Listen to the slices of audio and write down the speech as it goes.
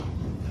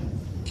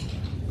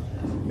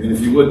And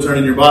if you would, turn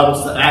in your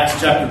Bibles to Acts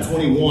chapter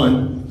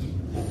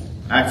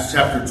 21. Acts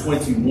chapter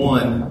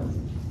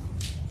 21.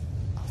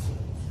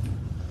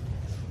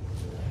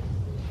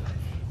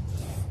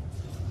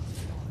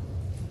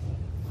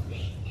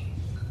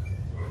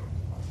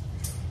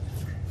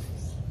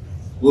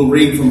 We'll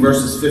read from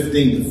verses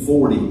 15 to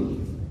 40.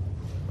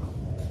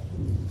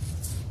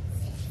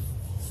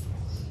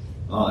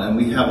 And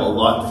we have a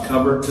lot to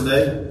cover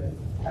today,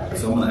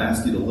 so I'm going to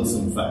ask you to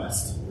listen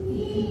fast.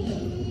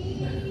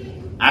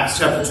 Acts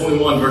chapter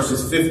 21,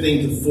 verses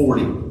 15 to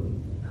 40.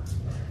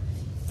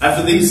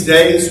 After these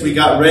days, we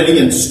got ready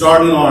and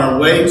started on our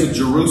way to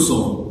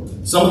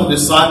Jerusalem. Some of the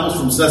disciples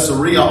from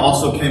Caesarea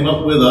also came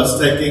up with us,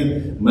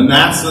 taking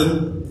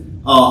Manasseh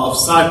of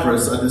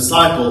Cyprus, a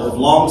disciple of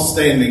long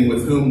standing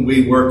with whom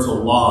we were to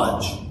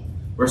lodge.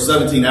 Verse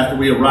 17, after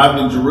we arrived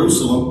in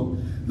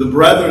Jerusalem, the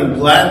brethren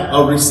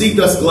received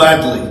us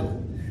gladly.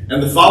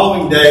 And the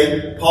following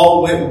day,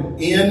 Paul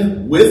went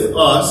in with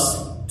us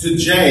to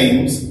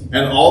James,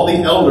 and all the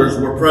elders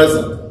were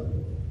present.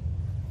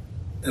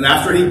 And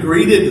after he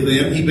greeted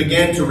them, he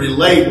began to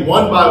relate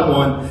one by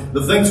one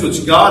the things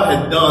which God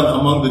had done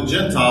among the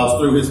Gentiles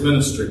through his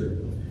ministry.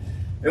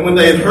 And when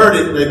they had heard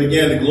it, they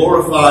began to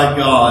glorify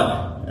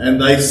God.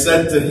 And they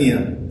said to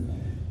him,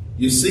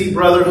 "You see,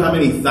 brother, how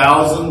many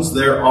thousands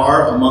there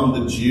are among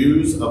the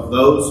Jews of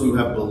those who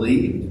have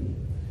believed,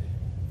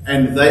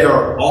 and they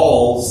are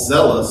all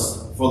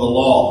zealous for the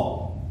law.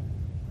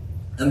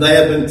 And they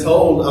have been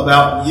told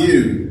about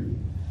you,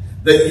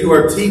 that you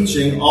are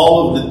teaching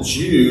all of the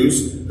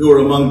Jews who are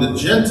among the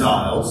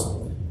Gentiles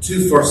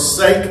to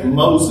forsake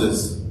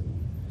Moses,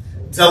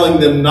 telling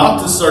them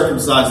not to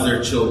circumcise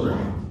their children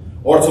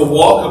or to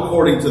walk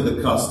according to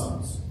the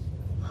customs.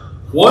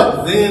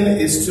 What then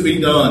is to be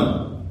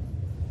done?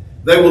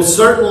 They will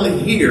certainly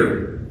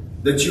hear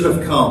that you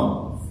have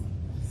come.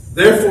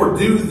 Therefore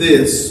do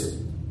this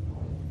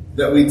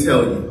that we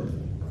tell you.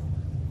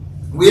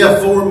 We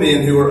have 4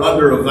 men who are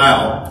under a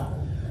vow.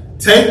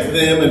 Take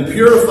them and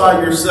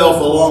purify yourself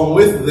along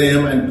with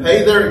them and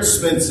pay their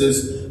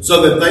expenses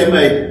so that they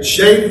may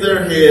shave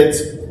their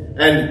heads,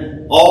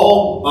 and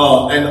all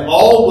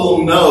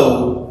will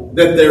know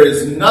that there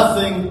is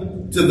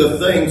nothing to the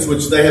things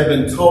which they have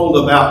been told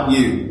about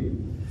you,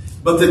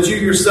 but that you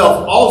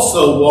yourself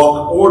also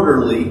walk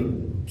orderly,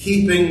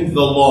 keeping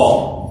the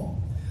law.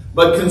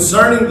 But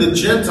concerning the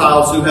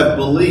Gentiles who have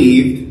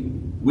believed,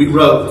 we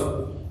wrote,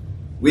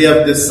 we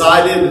have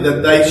decided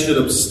that they should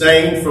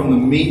abstain from the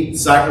meat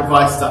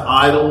sacrificed to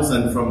idols,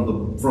 and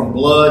from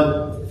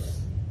blood,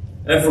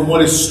 and from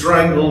what is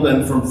strangled,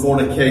 and from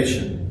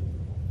fornication."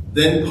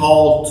 Then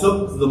Paul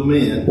took the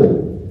men,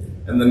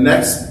 and the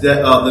next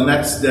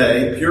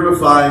day,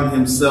 purifying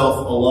himself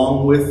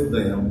along with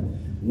them,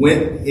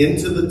 went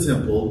into the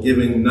temple,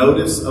 giving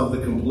notice of the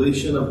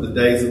completion of the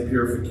days of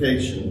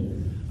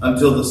purification,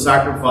 until the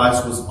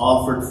sacrifice was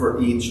offered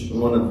for each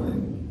one of them.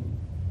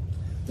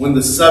 When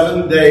the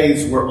 7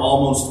 days were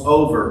almost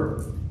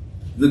over,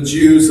 the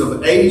Jews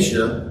of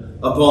Asia,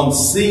 upon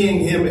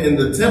seeing him in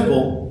the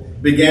temple,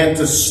 began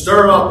to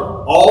stir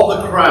up all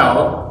the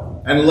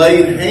crowd and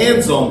laid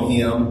hands on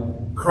him,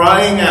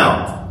 crying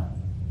out,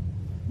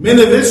 "Men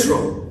of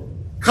Israel,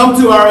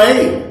 come to our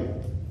aid.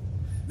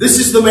 This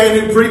is the man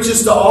who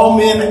preaches to all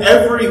men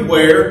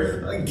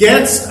everywhere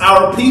against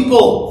our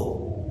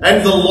people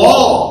and the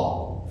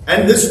law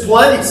and this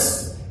place.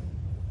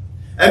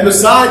 And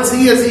besides,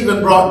 he has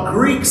even brought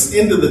Greeks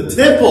into the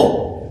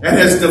temple and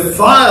has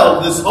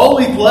defiled this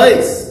holy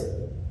place."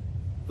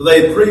 For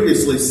they had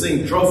previously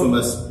seen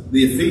Trophimus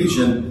the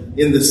Ephesian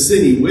in the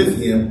city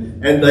with him,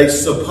 and they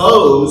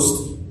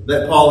supposed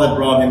that Paul had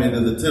brought him into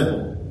the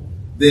temple.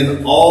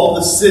 Then all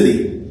the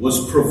city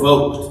was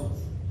provoked,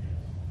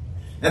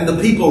 and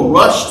the people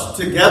rushed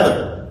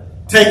together.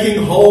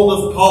 Taking hold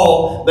of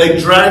Paul, they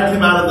dragged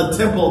him out of the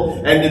temple,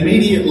 and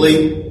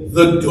immediately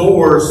the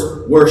doors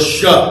were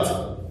shut.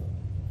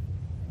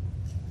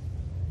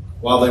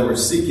 While they were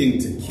seeking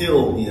to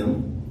kill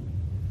him,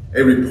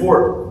 a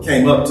report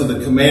came up to the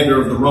commander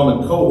of the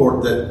Roman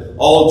cohort that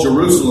all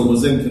Jerusalem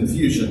was in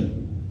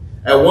confusion.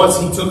 At once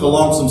he took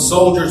along some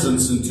soldiers and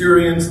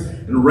centurions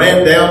and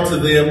ran down to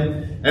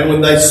them. And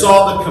when they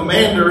saw the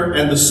commander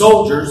and the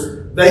soldiers,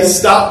 they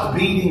stopped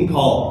beating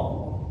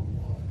Paul.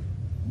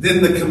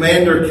 Then the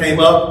commander came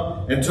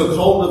up and took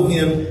hold of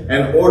him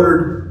and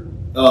ordered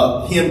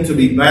him to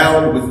be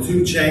bound with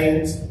 2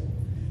 chains.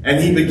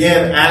 And he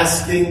began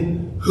asking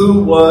who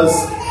he was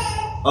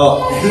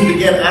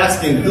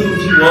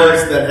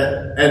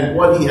and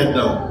what he had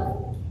done.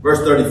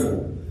 Verse 34.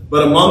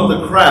 But among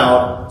the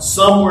crowd,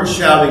 some were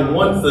shouting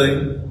one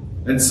thing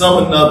and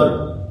some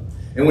another.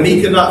 And when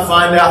he could not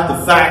find out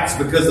the facts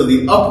because of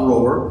the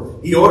uproar,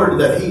 he ordered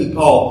that he,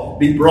 Paul,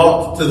 be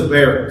brought to the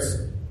barracks.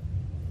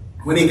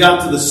 When he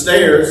got to the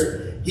stairs,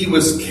 he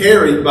was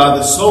carried by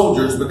the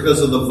soldiers because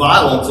of the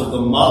violence of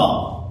the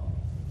mob.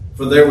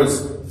 For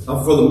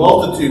the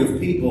multitude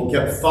of people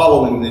kept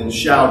following them,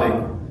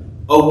 shouting,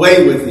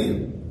 "Away with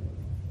him."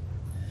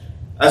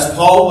 As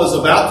Paul was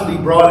about to be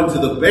brought into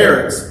the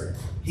barracks,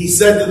 he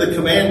said to the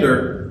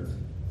commander,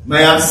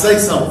 may I say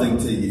something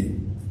to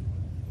you?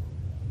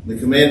 The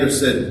commander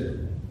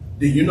said,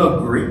 do you know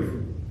Greek?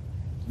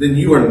 Then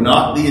you are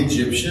not the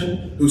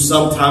Egyptian who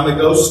some time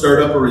ago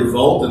stirred up a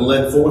revolt and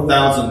led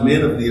 4,000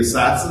 men of the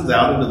assassins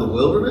out into the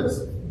wilderness?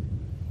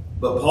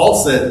 But Paul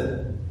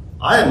said,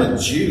 I am a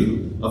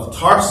Jew of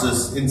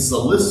Tarsus in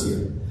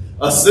Cilicia,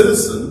 a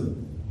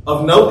citizen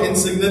of no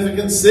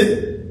insignificant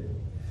city.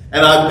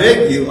 And I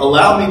beg you,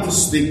 allow me to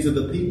speak to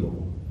the people.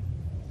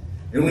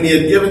 And when he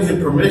had given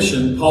him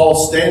permission, Paul,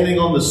 standing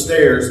on the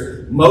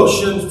stairs,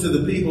 motioned to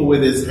the people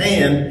with his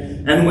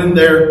hand. And when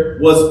there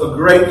was a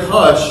great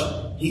hush,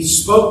 he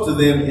spoke to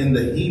them in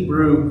the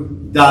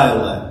Hebrew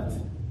dialect.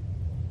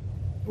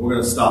 And we're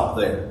going to stop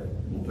there.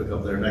 We'll pick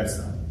up there next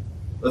time.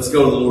 Let's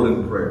go to the Lord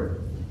in prayer.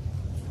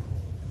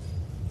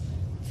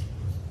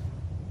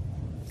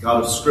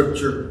 God of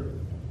Scripture,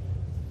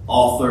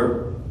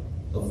 author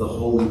of the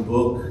Holy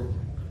Book,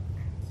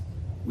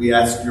 we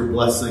ask your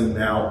blessing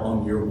now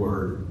on your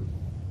word,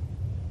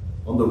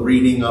 on the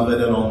reading of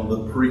it and on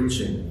the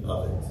preaching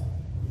of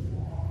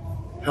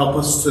it. Help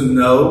us to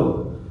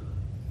know,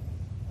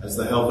 as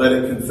the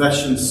Helvetic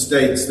Confession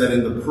states, that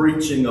in the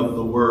preaching of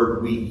the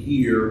word we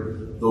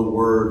hear the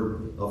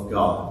word of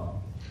God.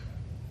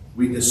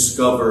 We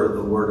discover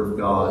the word of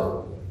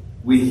God.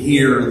 We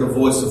hear the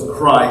voice of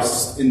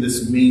Christ in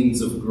this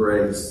means of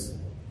grace.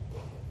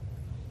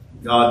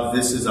 God,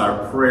 this is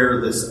our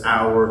prayer this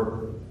hour.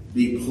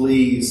 Be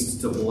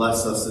pleased to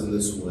bless us in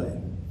this way.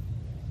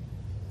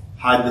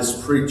 Hide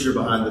this preacher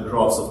behind the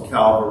cross of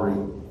Calvary.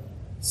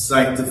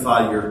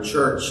 Sanctify your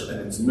church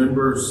and its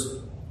members.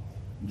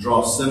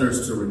 Draw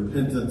sinners to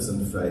repentance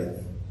and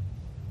faith.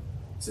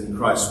 It's in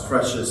Christ's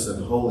precious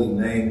and holy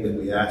name that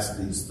we ask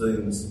these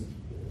things.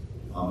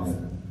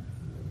 Amen.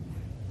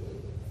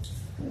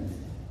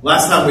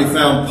 Last time we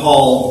found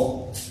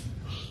Paul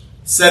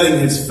setting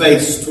his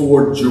face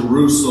toward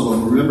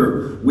Jerusalem.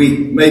 Remember, we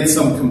made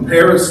some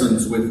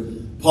comparisons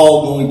with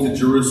Paul going to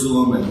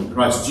Jerusalem and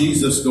Christ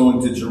Jesus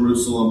going to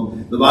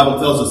Jerusalem. The Bible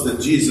tells us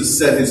that Jesus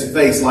set his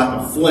face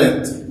like a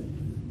flint.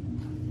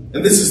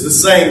 And this is the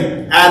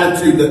same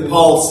attitude that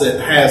Paul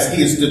has.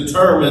 He is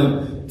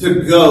determined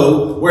to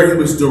go where he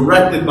was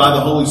directed by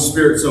the Holy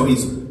Spirit. So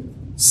he's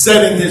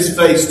setting his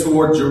face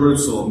toward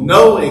Jerusalem,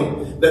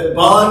 knowing that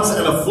bonds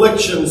and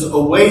afflictions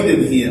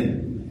awaited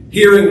him,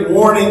 hearing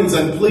warnings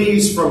and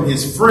pleas from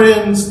his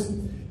friends,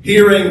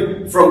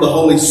 hearing from the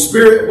Holy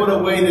Spirit what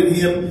awaited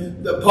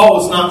him. That Paul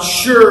was not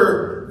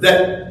sure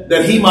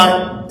that he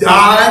might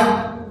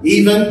die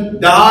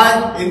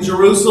in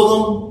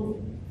Jerusalem.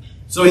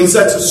 So he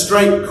sets a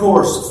straight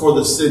course for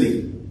the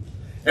city.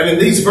 And in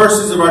these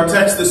verses of our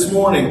text this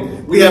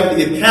morning, we have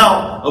the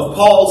account of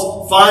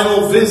Paul's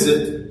final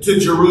visit to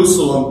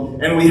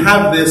Jerusalem. And we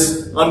have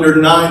this under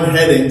 9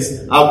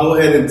 headings. I'll go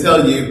ahead and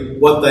tell you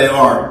what they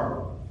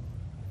are.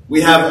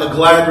 We have a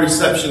glad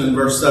reception in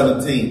verse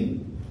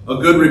 17. A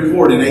good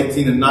report in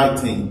 18 and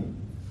 19.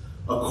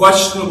 A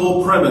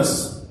questionable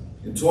premise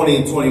in 20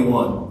 and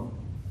 21.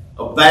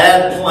 A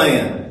bad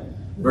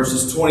plan,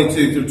 verses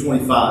 22 through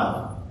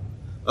 25.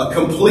 A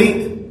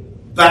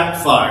complete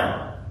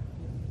backfire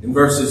in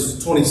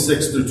verses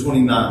 26 through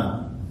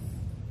 29.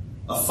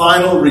 A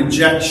final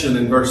rejection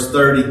in verse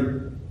 30.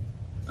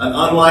 An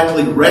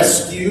unlikely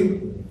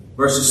rescue,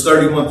 verses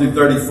 31 through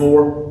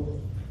 34.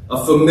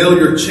 A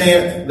familiar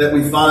chant that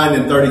we find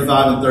in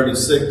 35 and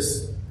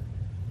 36.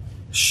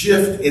 A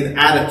shift in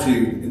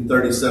attitude in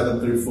 37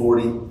 through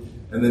 40.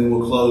 And then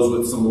we'll close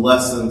with some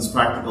lessons,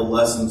 practical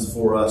lessons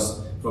for us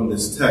from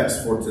this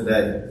text for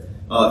today.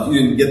 If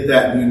you didn't get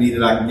that and you need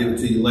it, I can give it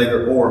to you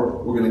later, or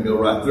we're going to go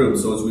right through it.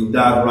 So as we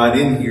dive right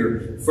in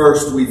here,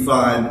 first we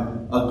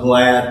find a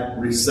glad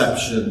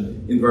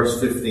reception in verse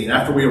 15.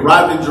 After we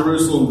arrived in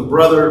Jerusalem, the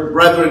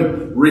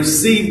brethren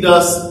received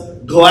us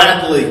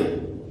gladly.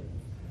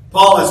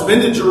 Paul has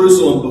been to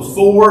Jerusalem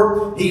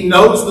before. He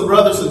knows the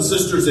brothers and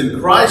sisters in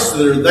Christ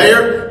that are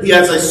there. He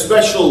has a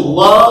special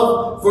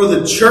love for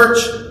the church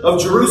of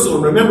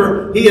Jerusalem.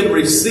 Remember, he had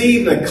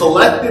received and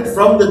collected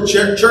from the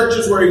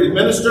churches where he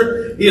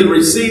ministered. He had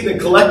received and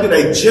collected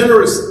a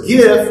generous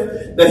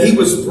gift that he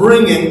was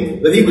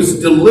bringing, that he was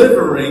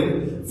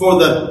delivering for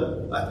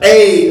the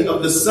aid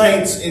of the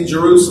saints in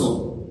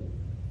Jerusalem.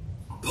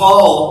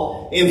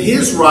 Paul, in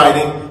his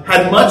writing,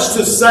 had much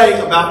to say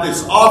about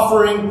this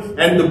offering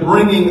and the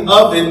bringing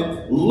of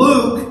it.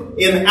 Luke,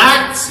 in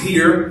Acts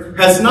here,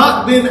 has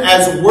not been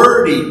as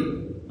wordy.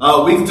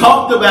 We've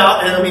talked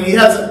about, and he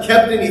hasn't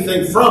kept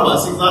anything from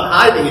us. He's not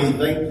hiding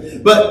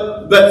anything.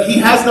 But he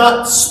has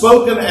not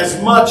spoken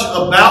as much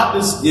about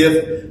this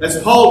gift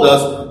as Paul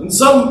does. And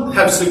some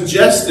have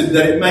suggested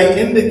that it may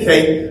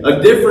indicate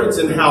a difference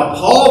in how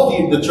Paul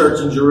viewed the church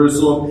in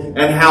Jerusalem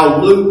and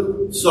how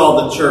Luke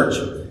saw the church.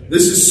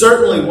 This is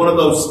certainly one of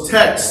those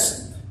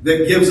texts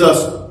that gives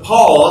us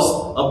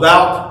pause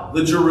about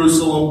the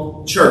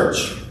Jerusalem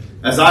church.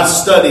 As I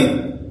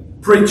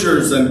studied,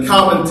 preachers and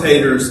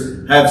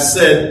commentators have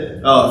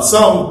said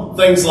some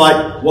things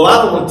like, well,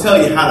 I don't want to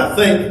tell you how to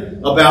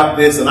think about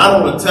this, and I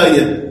don't want to tell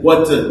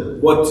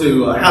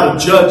you how to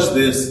judge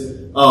this.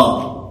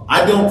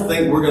 I don't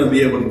think we're going to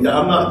be able to,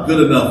 I'm not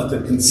good enough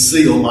to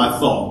conceal my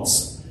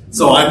thoughts.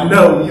 So I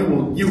know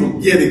you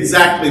will get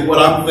exactly what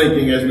I'm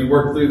thinking as we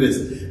work through this.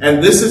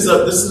 And this is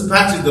a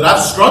passage that I've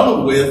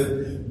struggled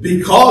with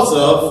because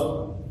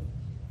of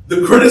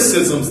the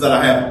criticisms that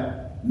I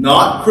have.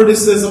 Not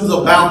criticisms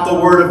about the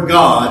Word of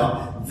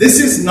God.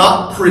 This is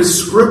not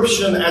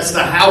prescription as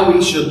to how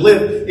we should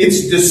live.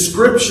 It's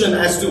description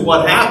as to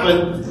what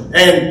happened,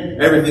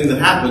 and everything that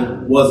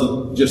happened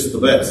wasn't just the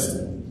best.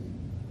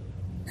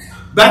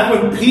 Back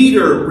when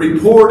Peter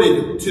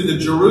reported to the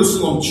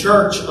Jerusalem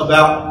church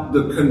about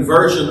the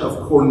conversion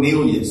of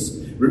Cornelius,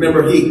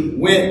 remember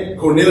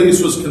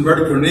Cornelius was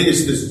converted.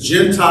 Cornelius, this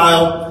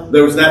Gentile,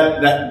 there was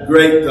that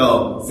great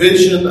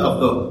vision of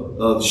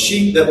the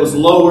sheep that was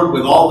lowered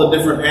with all the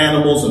different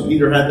animals, and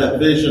Peter had that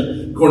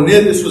vision.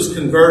 Cornelius was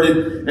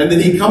converted, and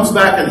then he comes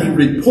back and he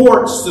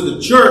reports to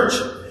the church,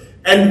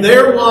 and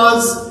there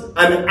was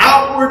an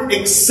outward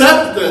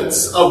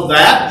acceptance of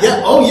that.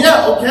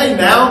 Okay,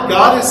 now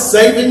God is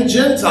saving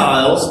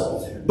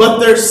Gentiles. But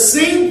there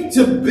seemed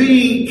to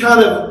be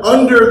kind of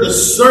under the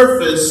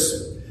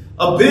surface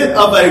a bit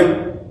of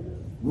a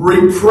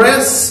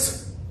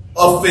repressed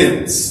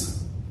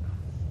offense.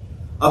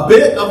 A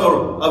bit of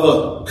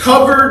a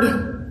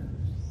covered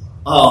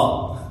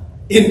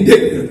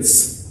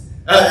indignance.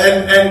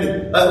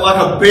 And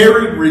like a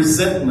buried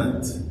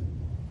resentment.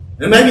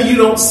 And maybe you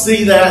don't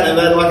see that, and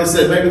then, like I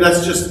said, maybe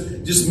that's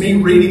just me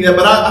reading it,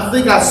 but I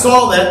think I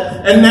saw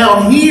that. And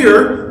now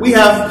here we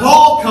have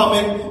Paul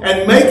coming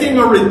and making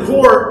a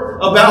report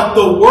about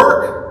the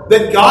work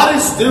that God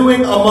is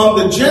doing among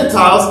the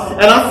Gentiles.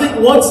 And I think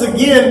once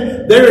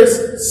again, there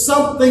is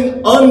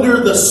something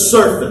under the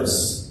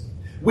surface.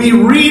 We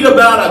read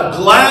about a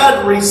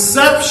glad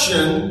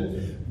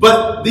reception,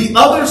 but the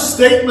other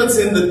statements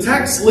in the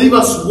text leave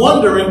us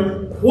wondering,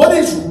 what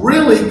is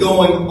really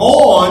going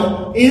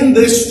on in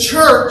this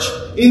church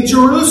in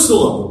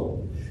Jerusalem?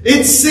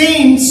 It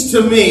seems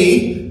to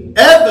me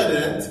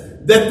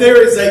evident that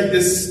there is a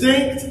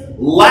distinct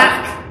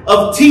lack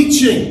of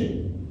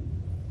teaching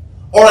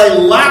or a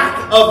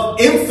lack of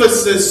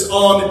emphasis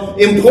on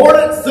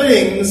important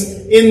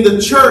things in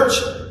the church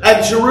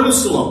at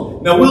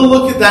Jerusalem. Now we'll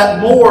look at that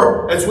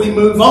more as we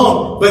move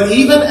on. But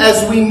even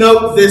as we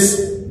note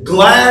this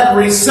glad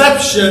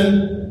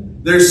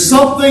reception, there's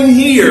something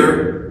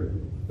here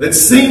that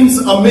seems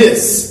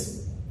amiss.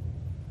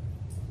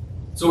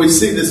 So we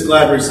see this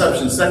glad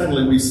reception.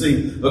 Secondly, we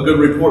see a good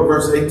report.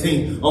 Verse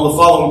 18. On the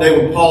following day,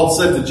 when Paul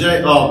said to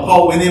James,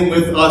 Paul went in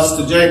with us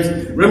to James.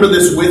 Remember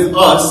this, with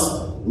us.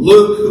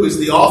 Luke, who is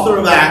the author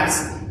of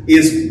Acts,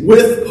 is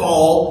with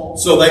Paul.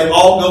 So they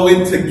all go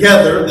in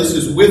together. This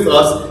is with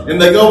us.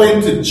 And they go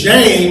into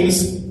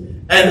James,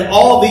 and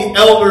all the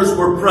elders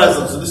were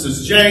present. So this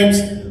is James,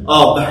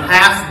 the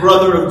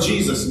half-brother of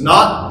Jesus.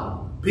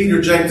 Not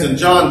Peter, James, and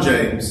John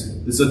James.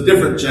 This is a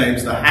different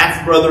James, the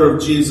half-brother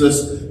of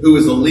Jesus, who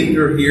is a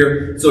leader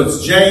here. So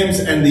it's James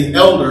and the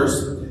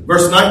elders.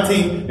 Verse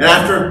 19, and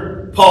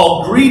after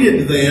Paul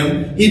greeted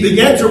them, he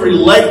began to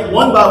relate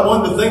one by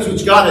one the things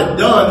which God had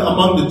done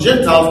among the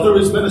Gentiles through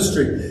his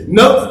ministry.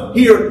 Note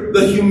here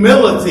the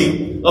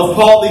humility of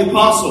Paul the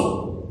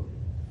Apostle.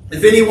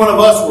 If any one of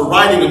us were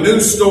writing a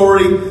news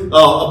story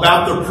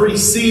about the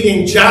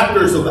preceding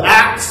chapters of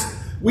Acts,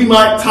 we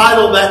might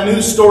title that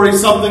news story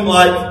something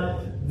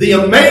like, The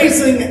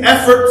Amazing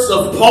Efforts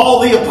of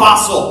Paul the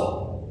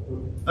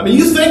Apostle. I mean,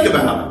 you think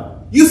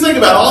about it. You think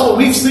about all that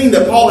we've seen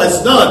that Paul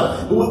has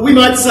done. We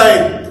might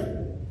say,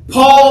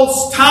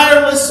 Paul's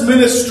tireless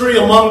ministry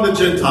among the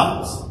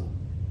Gentiles.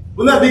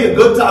 Wouldn't that be a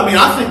good title? I mean,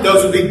 I think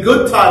those would be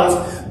good titles.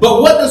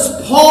 But what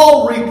does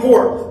Paul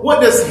report?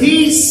 What does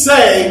he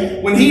say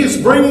when he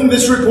is bringing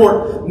this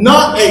report?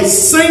 Not a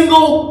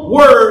single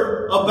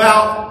word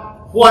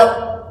about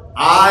what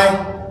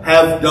I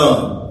have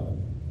done.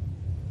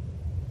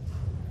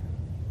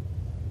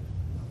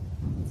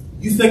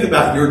 You think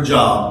about your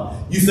job.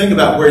 You think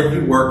about where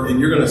you work, and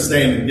you're going to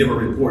stand and give a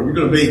report. You're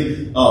going to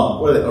be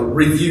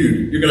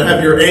reviewed. You're going to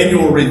have your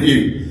annual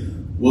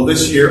review. Well,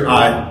 this year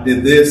I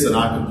did this, and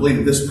I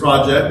completed this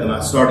project, and I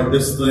started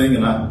this thing,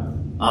 and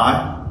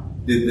I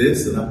did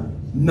this,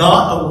 and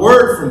not a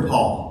word from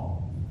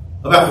Paul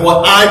about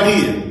what I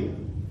did.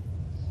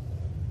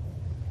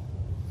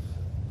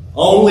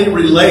 Only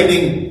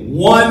relating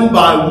one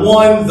by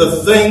one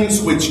the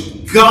things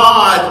which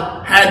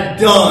God had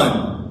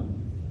done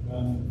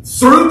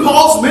through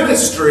Paul's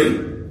ministry,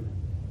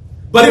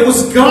 but it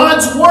was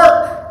God's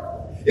work.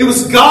 It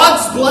was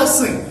God's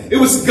blessing. It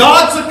was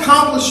God's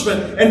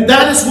accomplishment. And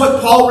that is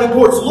what Paul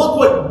reports. Look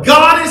what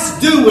God is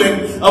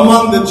doing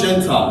among the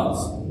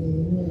Gentiles.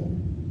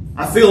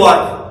 I feel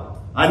like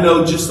I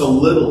know just a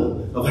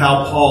little of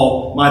how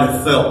Paul might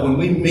have felt. When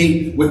we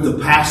meet with the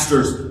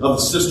pastors of the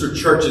sister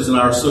churches in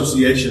our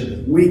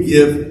association, we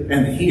give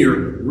and hear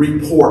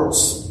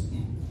reports.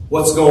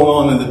 What's going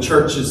on in the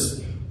churches.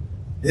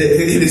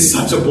 It is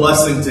such a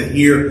blessing to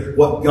hear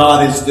what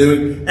God is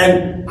doing.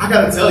 And I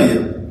got to tell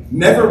you,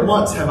 never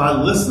once have I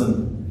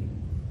listened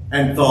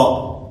and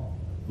thought,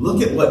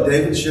 look at what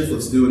David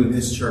Shiflett's doing in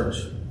his church.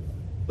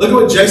 Look at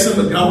what Jason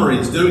Montgomery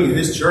is doing in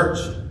his church.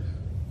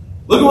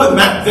 Look at what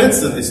Matt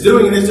Vincent is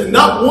doing in his church.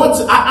 Not once,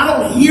 I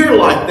don't hear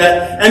like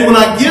that. And when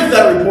I give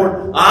that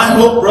report, I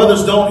hope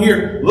brothers don't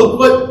hear, look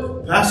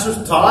what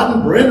Pastors Todd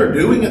and Brent are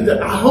doing.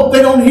 I hope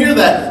they don't hear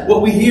that.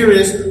 What we hear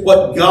is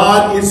what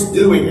God is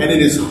doing. And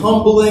it is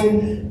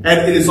humbling,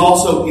 and it is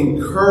also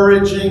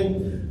encouraging.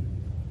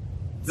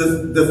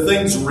 The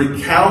things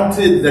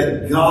recounted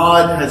that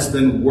God has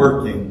been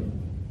working.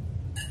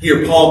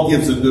 Here, Paul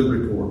gives a good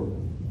report.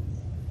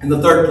 In the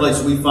third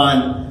place, we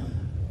find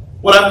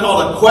what I've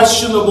called a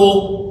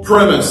questionable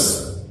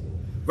premise.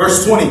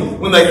 Verse 20,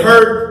 when they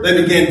heard,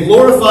 they began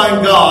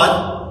glorifying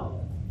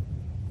God.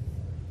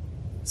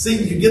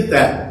 See, you get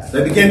that.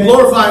 They began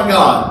glorifying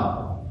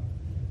God.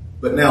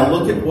 But now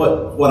look at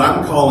what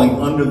I'm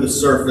calling under the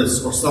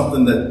surface, or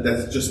something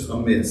that's just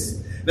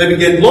amiss. They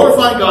began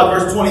glorifying God,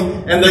 verse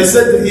 20, and they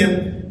said to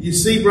him, you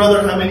see,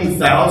 brother, how many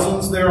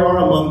thousands there are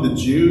among the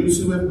Jews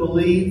who have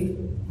believed,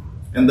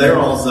 and they're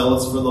all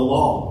zealous for the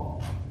law.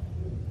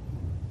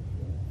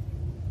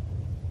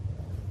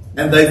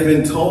 And they've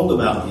been told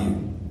about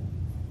you.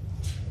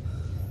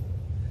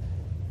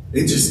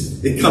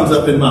 It comes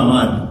up in my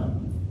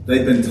mind.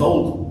 They've been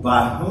told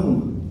by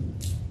whom?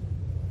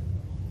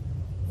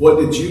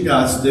 What did you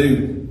guys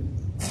do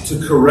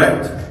to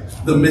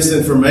correct the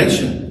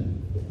misinformation?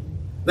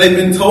 They've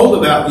been told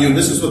about you, and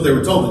this is what they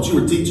were told, that you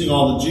were teaching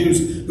all the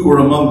Jews who were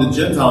among the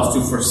Gentiles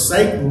to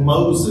forsake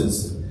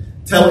Moses,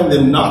 telling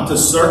them not to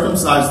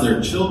circumcise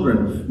their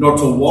children, nor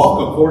to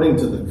walk according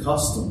to the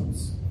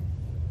customs.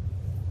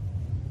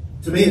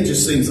 To me, it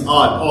just seems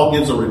odd. Paul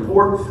gives a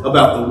report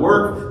about the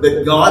work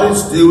that God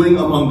is doing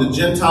among the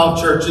Gentile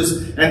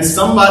churches, and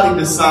somebody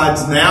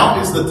decides now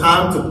is the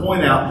time to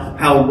point out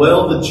how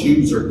well the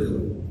Jews are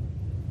doing.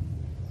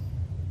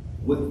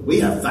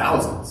 We have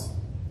thousands.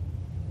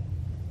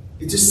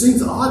 It just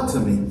seems odd to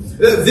me.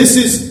 This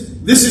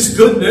is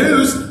good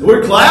news.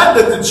 We're glad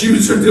that the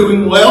Jews are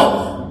doing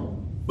well.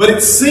 But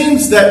it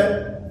seems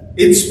that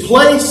it's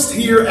placed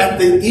here at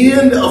the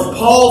end of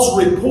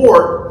Paul's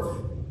report,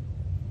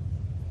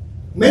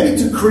 maybe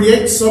to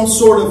create some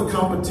sort of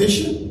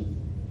competition.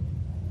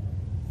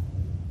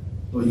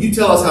 Well, you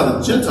tell us how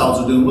the Gentiles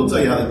are doing, we'll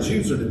tell you how the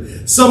Jews are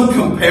doing. Some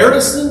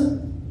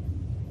comparison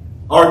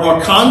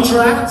or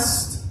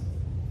contrast.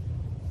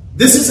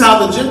 This is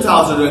how the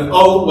Gentiles are doing.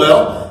 Oh,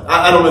 well,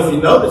 I don't know if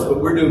you noticed, but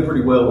we're doing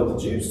pretty well with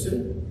the Jews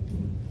too.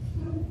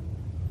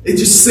 It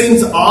just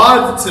seems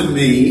odd to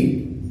me.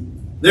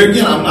 There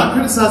again, I'm not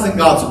criticizing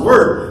God's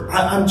word.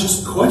 I'm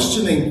just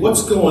questioning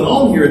what's going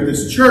on here at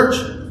this church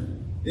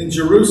in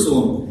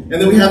Jerusalem.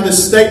 And then we have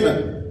this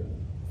statement.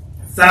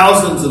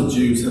 Thousands of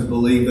Jews have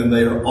believed, and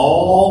they are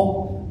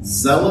all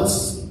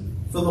zealous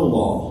for the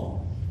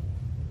law.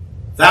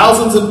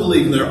 Thousands have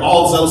believed, and they're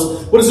all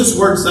zealous. What does this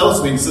word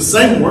zealous mean? It's the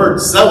same word,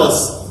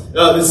 zealous.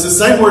 It's the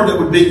same word that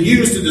would be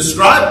used to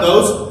describe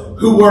those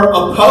who were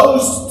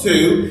opposed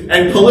to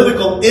and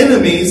political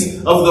enemies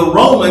of the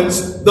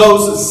Romans,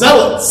 those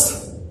zealots.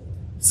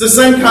 It's the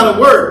same kind of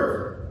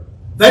word.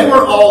 They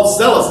were all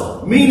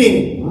zealous,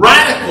 meaning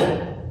radical.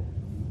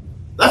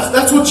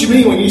 That's what you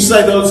mean when you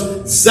say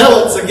those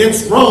zealots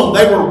against Rome.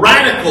 They were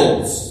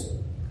radicals.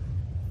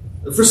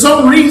 For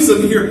some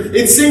reason here,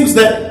 it seems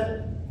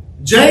that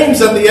James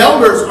and the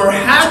elders are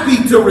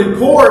happy to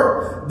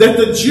report that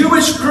the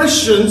Jewish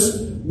Christians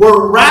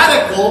were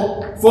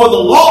radical for the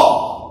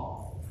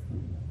law.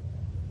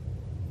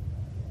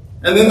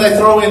 And then they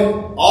throw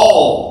in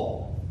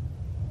all.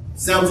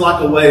 Sounds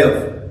like a way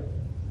of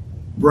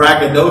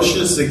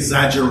braggadocious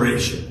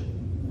exaggeration.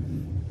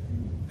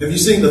 Have you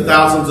seen the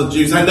thousands of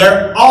Jews? And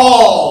they're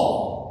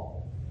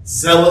all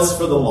zealous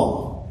for the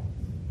law.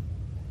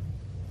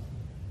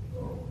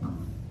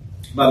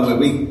 By the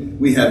way,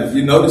 we have, if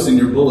you notice in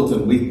your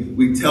bulletin,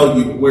 we tell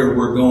you where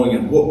we're going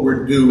and what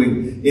we're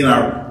doing in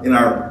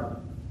our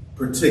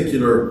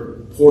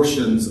particular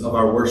portions of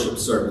our worship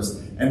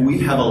service. And we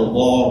have a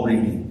law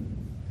reading.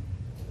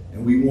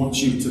 And we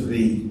want you to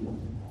be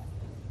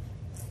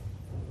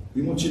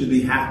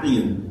happy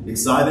and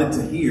excited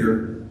to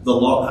hear the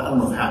law. I don't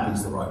know if happy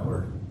is the right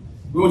word.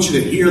 We want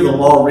you to hear the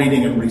law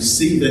reading and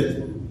receive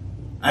it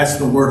as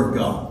the Word of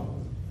God.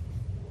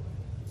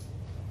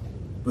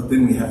 But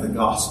then we have the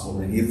gospel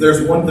reading. If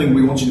there's one thing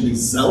we want you to be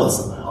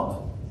zealous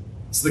about,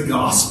 it's the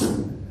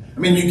gospel. I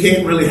mean, you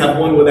can't really have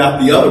one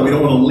without the other. We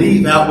don't want to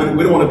leave out.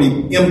 We don't want to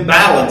be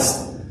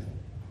imbalanced.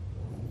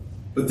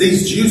 But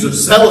these Jews are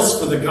zealous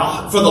for the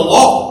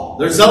law.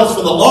 They're zealous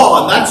for the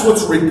law, and that's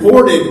what's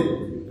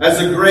reported as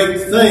a great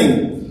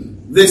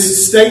thing.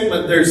 This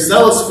statement, they're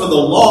zealous for the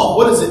law.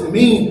 What does it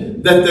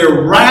mean that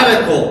they're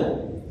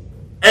radical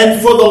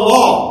and for the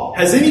law?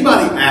 Has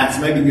anybody asked,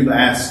 maybe you've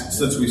asked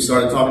since we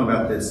started talking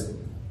about this,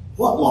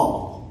 what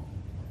law?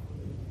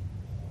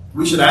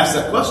 We should ask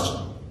that question.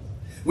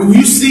 When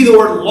you see the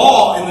word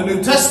law in the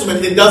New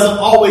Testament, it doesn't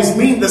always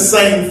mean the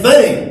same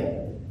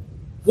thing.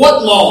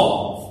 What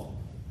law?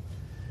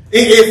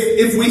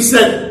 If we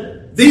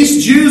said,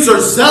 these Jews are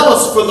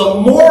zealous for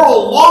the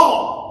moral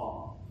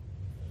law,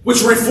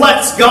 which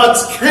reflects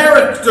God's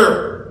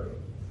character,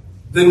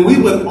 then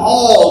we would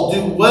all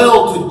do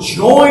well to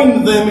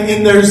join them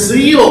in their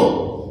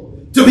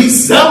zeal, to be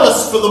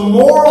zealous for the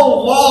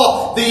moral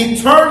law, the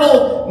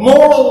eternal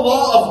moral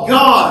law of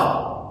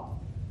God,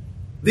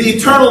 the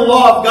eternal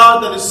law of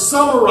God that is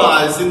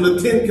summarized in the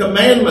Ten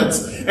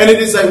Commandments, and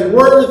it is a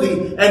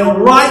worthy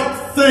and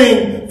right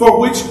thing for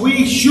which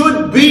we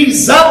should be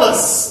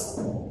zealous.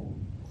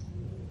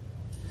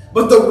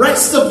 But the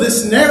rest of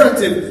this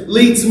narrative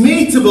leads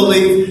me to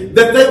believe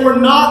that they were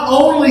not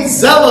only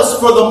zealous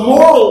for the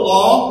moral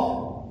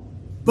law,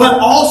 but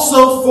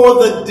also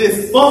for the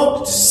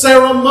defunct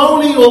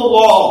ceremonial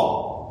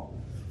law.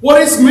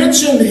 What is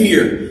mentioned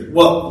here?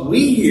 Well,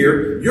 we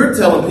hear you're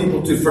telling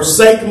people to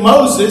forsake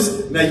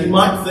Moses. Now you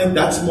might think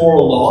that's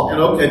moral law, and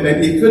okay,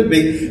 maybe it could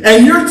be.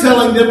 And you're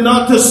telling them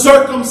not to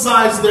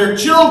circumcise their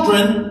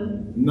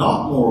children,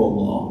 not moral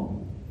law.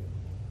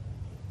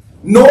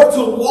 Nor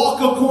to walk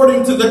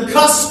according to the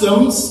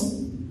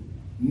customs,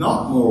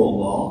 not moral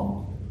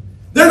law.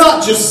 They're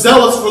not just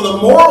zealous for the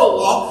moral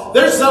law,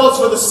 they're zealous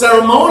for the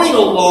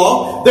ceremonial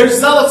law, they're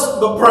zealous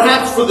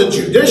perhaps for the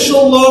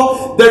judicial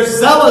law, they're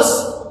zealous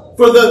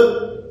for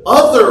the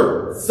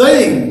other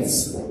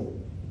things.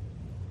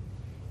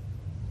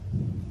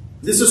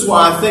 This is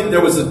why I think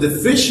there was a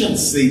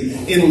deficiency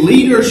in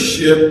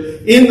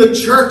leadership in the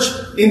church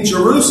in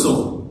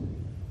Jerusalem.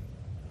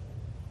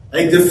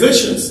 A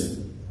deficiency.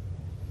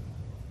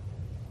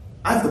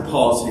 I have to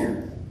pause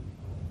here.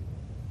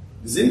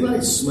 Does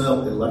anybody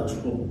smell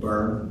electrical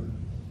burn?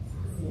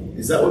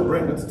 Is that what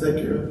Brent went to take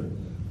care of?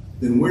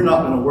 Then we're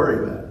not going to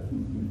worry about it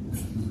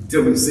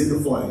until we see the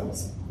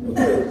flames.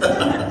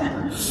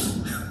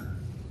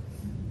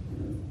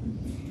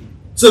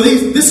 So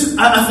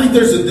I think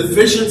there's a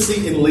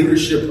deficiency in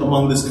leadership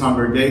among this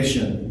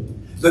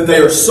congregation, that they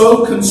are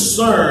so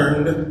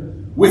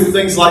concerned with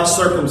things like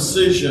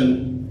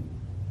circumcision,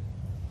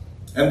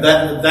 and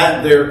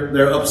that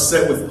they're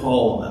upset with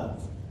Paul about.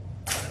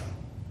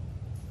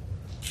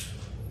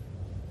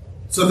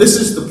 So this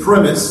is the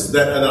premise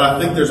that I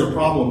think there's a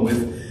problem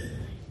with.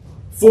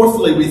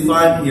 Fourthly, we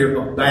find here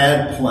a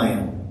bad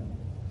plan.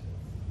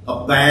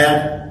 A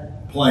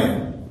bad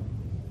plan.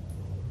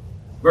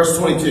 Verse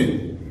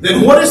 22.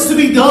 Then what is to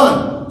be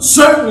done?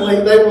 Certainly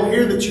they will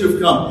hear that you have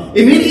come.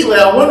 Immediately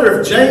I wonder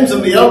if James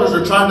and the elders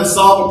are trying to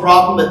solve a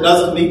problem that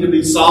doesn't need to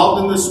be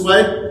solved in this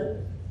way.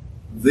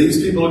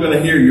 These people are going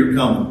to hear you're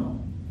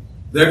coming.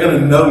 They're going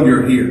to know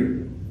you're here.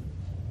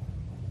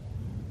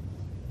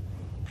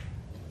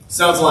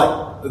 Sounds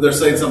like they're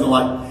saying something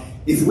like,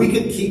 if we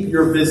could keep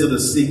your visit a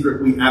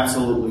secret, we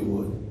absolutely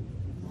would.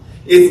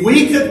 If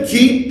we could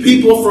keep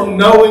people from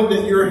knowing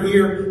that you're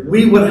here,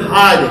 we would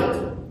hide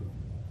it.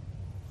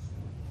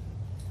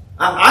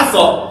 I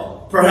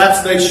thought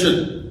perhaps they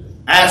should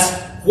ask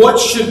what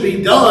should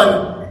be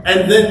done,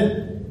 and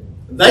then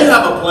they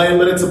have a plan,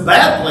 but it's a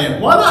bad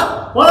plan. Why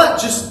not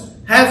just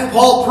have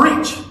Paul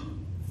preach?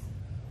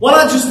 Why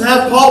not just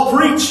have Paul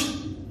preach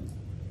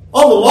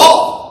on the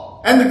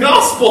law and the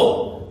gospel?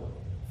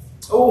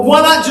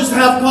 Why not just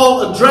have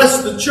Paul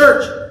address the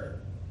church?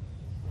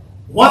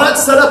 Why not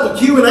set up a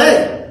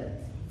Q&A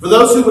for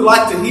those who would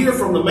like to hear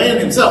from the man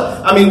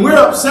himself? I mean, we're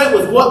upset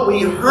with what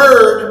we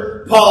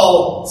heard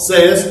Paul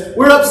says.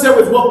 We're upset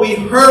with what we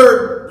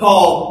heard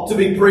Paul to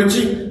be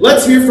preaching.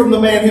 Let's hear from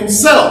the man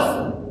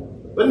himself.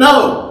 But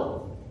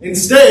no.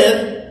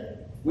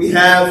 Instead, we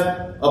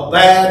have a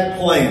bad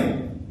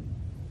plan.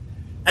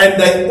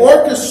 And they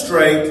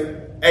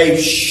orchestrate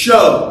a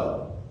show.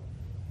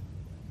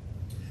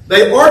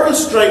 They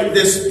orchestrate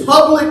this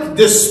public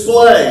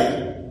display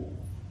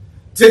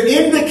to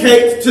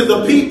indicate to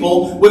the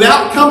people,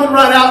 without coming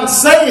right out and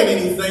saying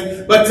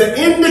anything, but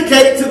to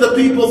indicate to the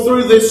people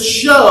through this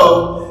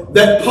show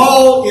that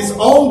Paul is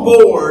on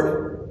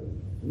board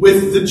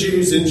with the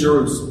Jews in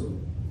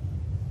Jerusalem.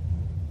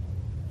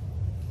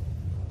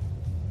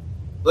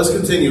 Let's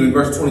continue in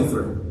verse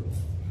 23.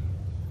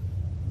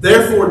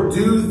 Therefore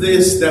do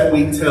this that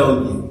we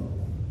tell you.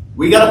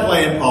 We got a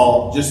plan,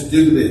 Paul. Just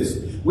do this.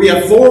 We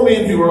have 4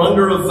 men who are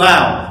under a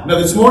vow. Now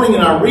this morning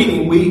in our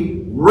reading,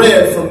 we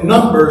read from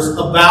Numbers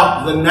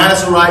about the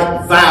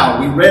Nazirite vow.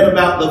 We read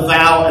about the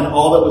vow and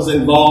all that was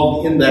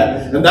involved in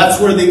that. And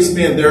that's where these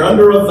men, they're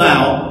under a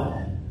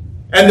vow.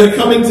 And they're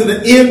coming to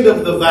the end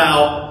of the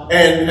vow.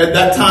 And at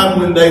that time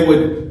when they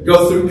would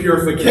go through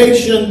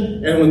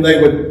purification and when they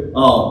would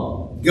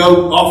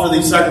go offer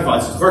these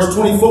sacrifices. Verse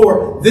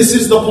 24, this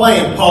is the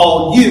plan,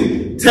 Paul.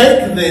 You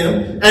take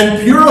them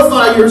and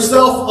purify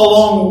yourself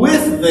along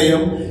with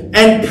them,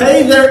 and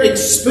pay their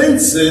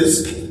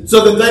expenses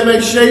so that they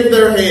may shave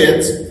their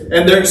heads.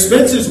 And their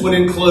expenses would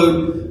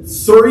include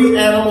 3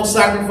 animal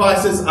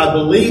sacrifices. I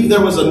believe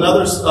there was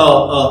another sacrifice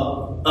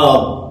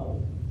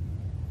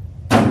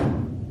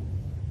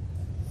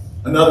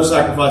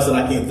that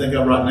I can't think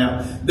of right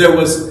now. There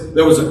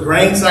was a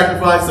grain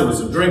sacrifice. There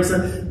was a drink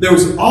sacrifice. There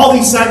was all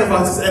these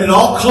sacrifices, and it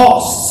all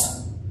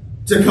costs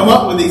to come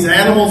up with these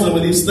animals and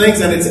with these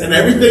things, and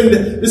everything.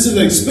 This is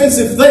an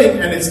expensive thing,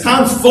 and it's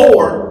times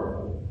 4.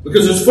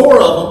 Because there's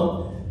 4 of them.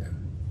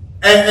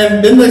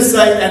 And then they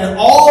say, and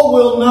all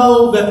will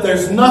know that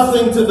there's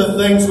nothing to the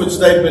things which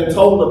they've been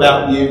told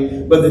about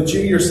you, but that you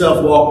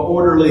yourself walk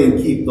orderly and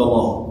keep the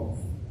law.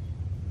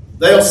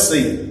 They'll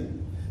see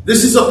it.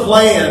 This is a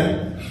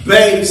plan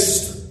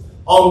based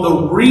on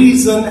the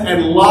reason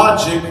and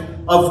logic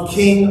of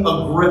King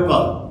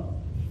Agrippa.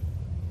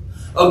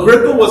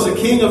 Agrippa was a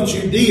king of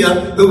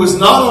Judea who was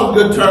not on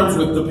good terms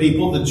with the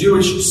people, the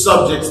Jewish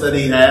subjects that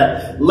he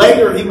had.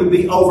 Later, he would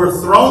be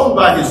overthrown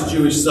by his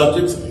Jewish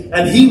subjects,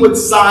 and he would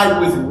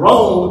side with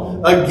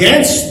Rome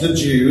against the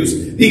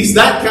Jews.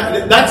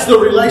 That's the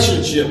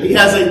relationship. He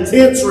has a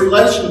tense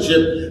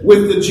relationship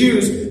with the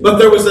Jews. But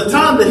there was a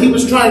time that he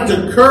was trying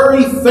to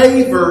curry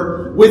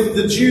favor with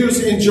the Jews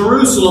in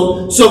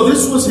Jerusalem. So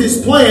this was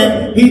his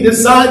plan. He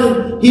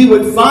decided he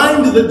would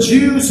find the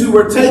Jews who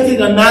were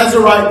taking a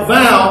Nazirite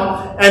vow,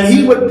 and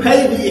he would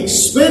pay the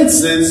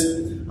expenses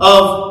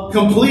of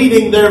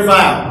completing their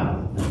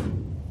vow.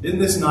 Isn't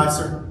this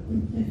nicer?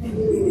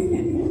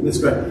 Isn't this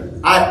great?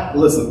 I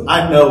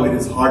know it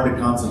is hard to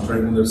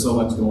concentrate when there's so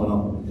much going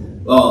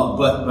on.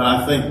 But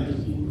I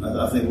think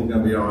we're going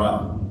to be all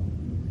right.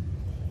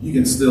 You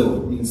can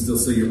still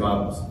see your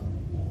Bibles.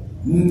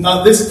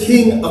 This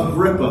King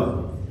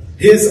Agrippa,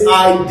 his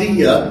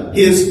idea,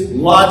 his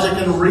logic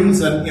and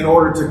reason in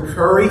order to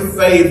curry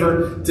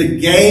favor, to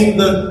gain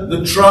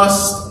the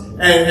trust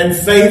and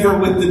favor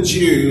with the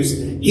Jews,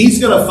 he's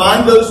going to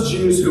find those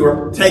Jews who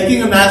are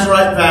taking a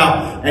Nazirite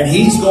vow, and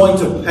he's going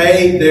to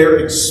pay their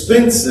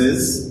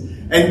expenses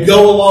and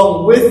go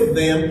along with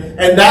them,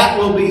 and that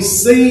will be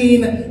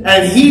seen,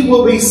 and he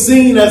will be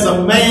seen as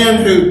a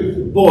man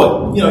who,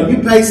 boy, you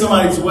pay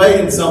somebody's way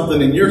in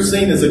something and you're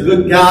seen as a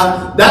good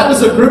guy. That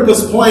was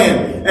Agrippa's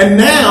plan. And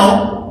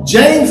now,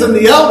 James and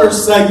the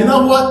elders say, you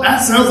know what?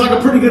 That sounds like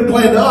a pretty good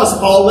plan to us,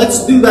 Paul.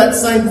 Let's do that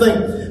same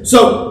thing.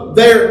 So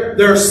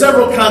there are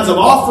several kinds of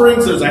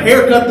offerings. There's a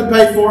haircut to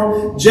pay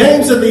for.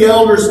 James and the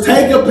elders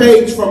take a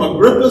page from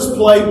Agrippa's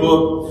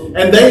playbook,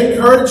 and they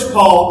encourage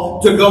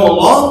Paul to go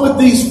along with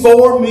these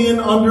 4 men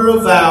under a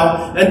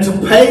vow and to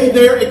pay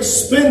their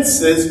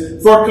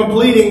expenses for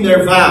completing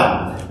their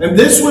vow. And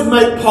this would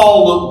make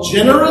Paul look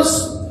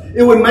generous.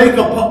 It would make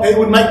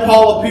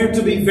Paul appear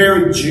to be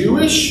very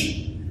Jewish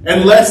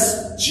and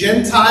less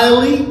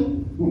Gentile-y.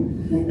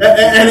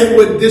 And it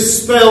would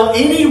dispel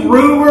any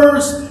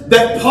rumors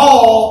that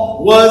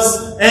Paul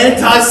was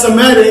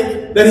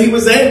anti-Semitic, that he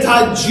was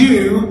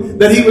anti-Jew,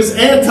 that he was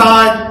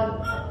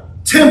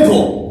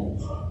anti-temple.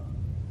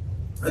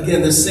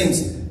 Again, this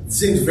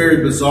seems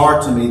very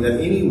bizarre to me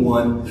that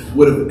anyone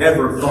would have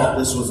ever thought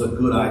this was a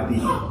good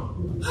idea.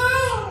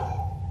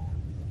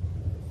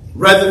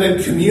 Rather than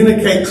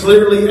communicate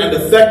clearly and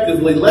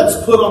effectively, let's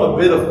put on a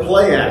bit of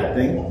play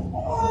acting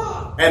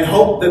and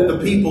hope that the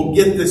people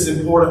get this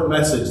important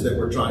message that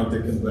we're trying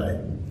to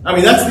convey. I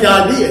mean, that's the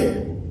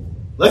idea.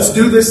 Let's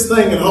do this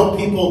thing and hope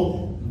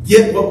people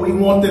get what we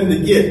want them to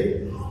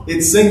get.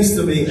 It seems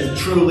to me a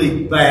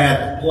truly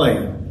bad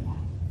plan.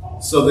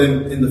 So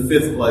then, in the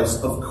 5th place,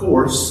 of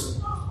course,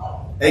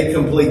 a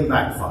complete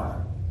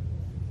backfire.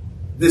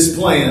 This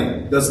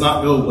plan does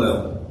not go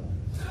well.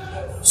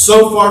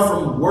 So far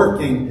from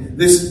working,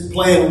 this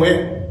plan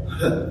went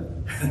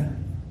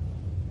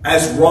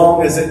as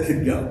wrong as it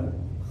could go.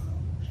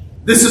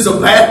 This is a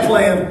bad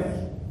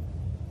plan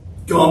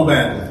gone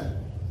badly.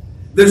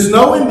 There's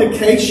no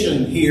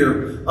indication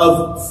here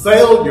of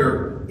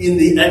failure in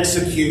the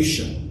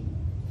execution.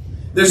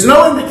 There's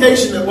no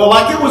indication that,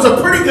 it was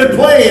a pretty good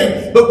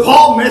plan, but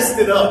Paul messed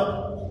it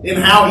up in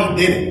how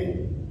he did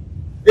it.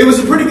 It was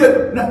a pretty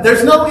good...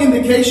 There's no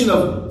indication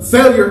of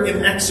failure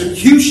in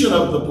execution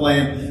of the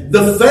plan.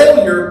 The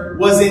failure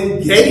was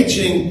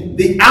engaging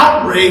the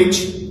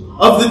outrage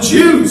of the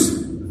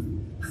Jews.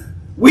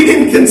 We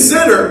didn't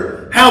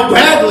consider how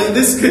badly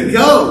this could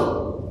go.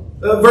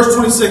 Verse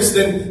 26,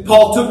 then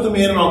Paul took them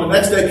in, and on the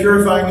next day,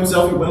 purifying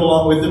himself, he went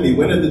along with them. He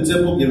went into the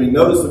temple, giving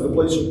notice of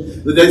completion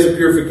of the days of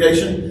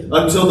purification,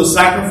 until the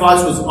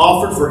sacrifice was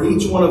offered for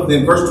each one of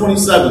them. Verse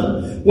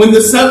 27, when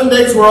the 7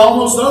 days were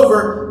almost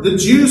over, the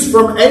Jews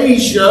from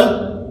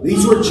Asia,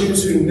 these were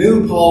Jews who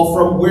knew Paul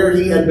from where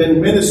he had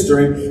been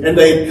ministering, and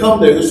they had come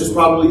there. This was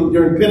probably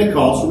during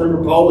Pentecost.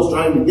 Remember, Paul was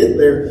trying to get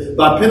there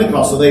by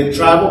Pentecost, so they had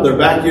traveled. They're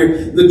back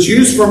here. The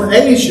Jews from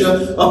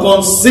Asia,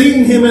 upon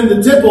seeing him in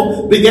the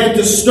temple, began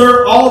to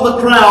stir all the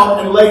crowd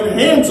and laid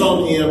hands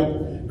on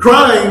him,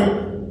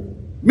 crying,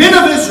 "Men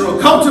of Israel,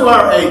 come to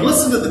our aid."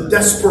 Listen to the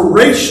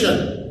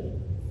desperation.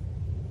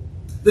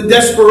 The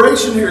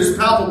desperation here is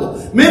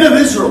palpable. Men of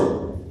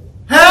Israel,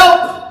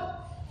 help!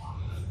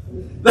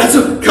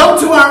 Come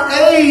to our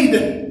aid.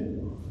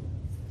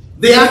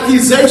 The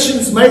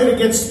accusations made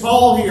against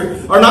Paul here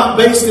are not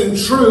based in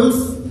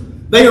truth.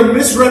 They are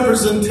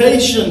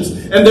misrepresentations,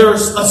 and there are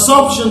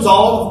assumptions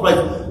all over the place.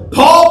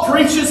 Paul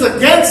preaches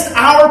against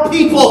our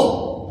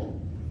people.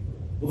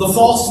 Well, the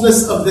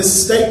falseness of this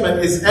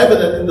statement is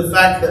evident in the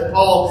fact that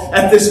Paul,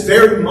 at this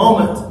very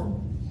moment,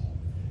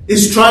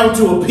 is trying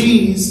to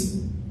appease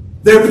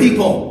their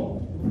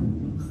people.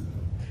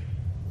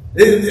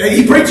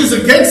 He preaches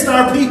against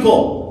our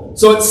people.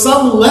 So at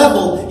some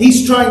level,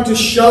 he's trying to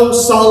show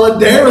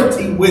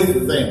solidarity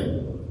with them.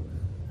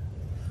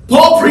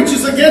 Paul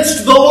preaches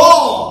against the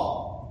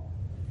law.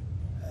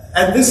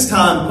 At this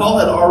time, Paul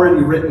had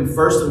already written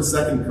 1st and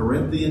 2nd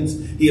Corinthians.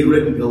 He had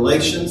written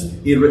Galatians.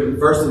 He had written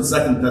 1st and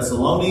 2nd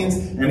Thessalonians.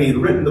 And he had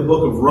written the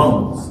book of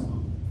Romans.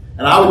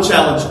 And I would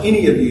challenge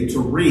any of you to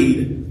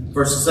read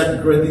 1st and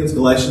 2nd Corinthians,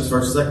 Galatians,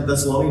 1st and 2nd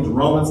Thessalonians,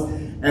 Romans,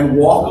 and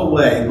walk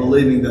away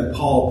believing that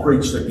Paul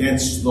preached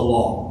against the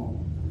law.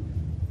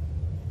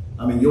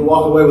 I mean, you'll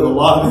walk away with a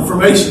lot of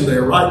information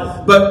there,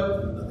 right? But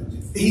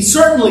he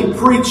certainly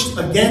preached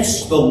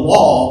against the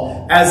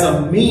law as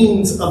a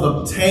means of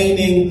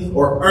obtaining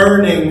or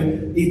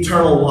earning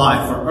eternal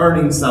life or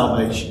earning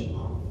salvation.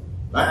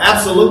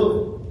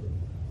 Absolutely.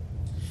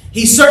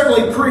 He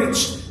certainly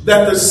preached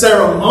that the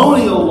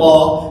ceremonial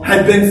law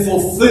had been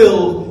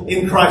fulfilled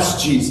in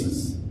Christ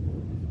Jesus.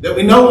 That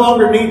we no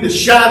longer need the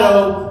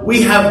shadow,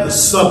 we have the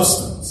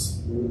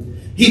substance.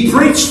 He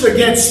preached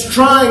against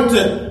trying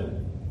to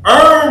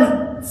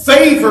earn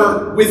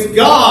favor with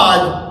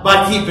God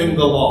by keeping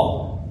the law.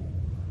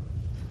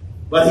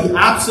 But he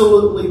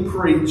absolutely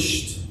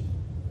preached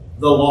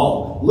the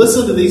law.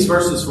 Listen to these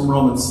verses from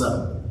Romans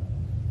 7.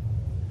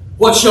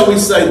 What shall we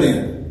say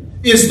then?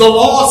 Is the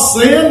law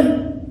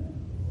sin?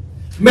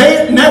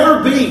 May it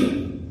never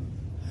be.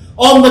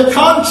 On the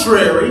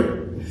contrary,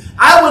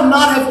 I would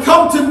not have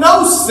come to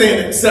know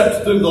sin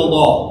except through the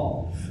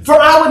law. For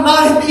I would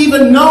not have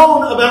even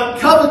known about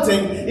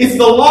coveting if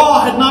the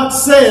law had not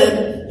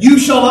said, you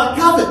shall not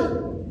covet.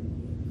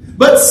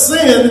 But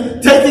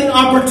sin, taking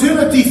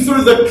opportunity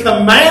through the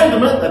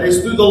commandment, that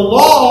is through the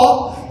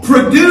law,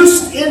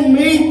 produced in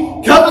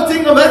me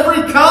coveting of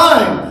every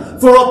kind.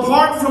 For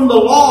apart from the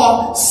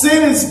law,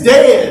 sin is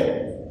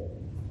dead.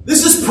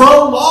 This is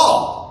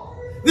pro-law.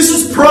 This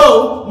is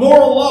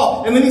pro-moral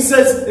law. And then he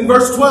says in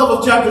verse 12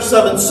 of chapter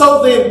 7,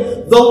 so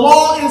then the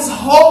law is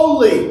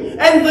holy,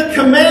 and the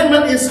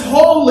commandment is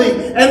holy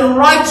and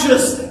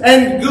righteous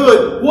and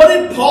good. What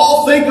did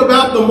Paul think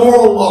about the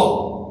moral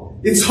law?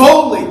 It's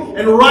holy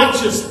and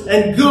righteous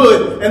and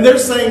good. And they're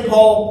saying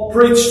Paul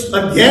preached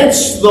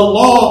against the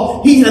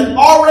law. He had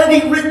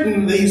already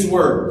written these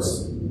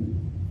words.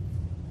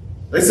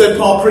 They said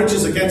Paul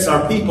preaches against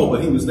our people,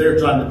 but he was there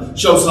trying to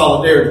show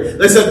solidarity.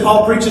 They said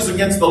Paul preaches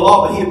against the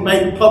law, but he had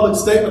made public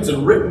statements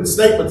and written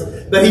statements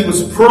that he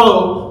was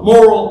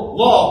pro-moral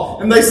law.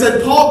 And they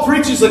said Paul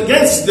preaches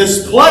against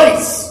this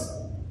place,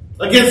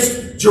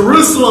 against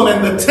Jerusalem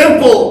and the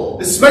temple,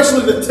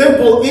 especially the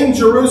temple in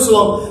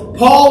Jerusalem.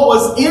 Paul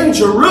was in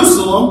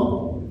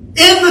Jerusalem,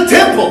 in the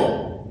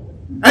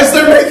temple, as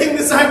they're making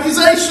this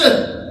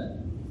accusation.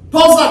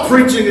 Paul's not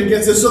preaching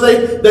against this, so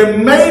they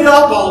made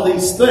up all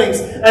these things,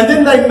 and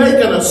then they make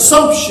an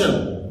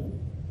assumption.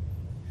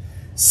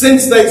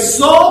 Since they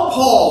saw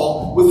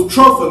Paul with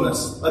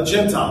Trophimus, a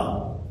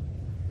Gentile,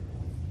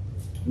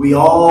 we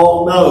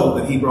all know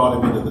that he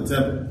brought him into the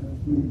temple.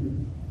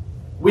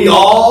 We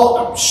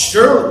all,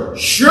 surely.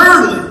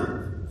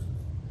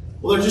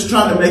 Well, they're just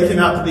trying to make him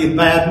out to be a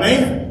bad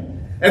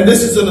man. And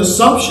this is an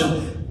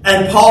assumption,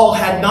 and Paul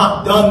had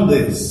not done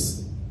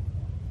this.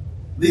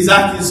 These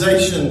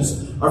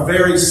accusations are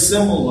very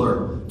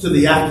similar to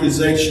the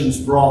accusations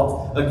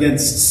brought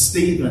against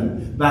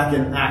Stephen back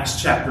in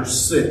Acts chapter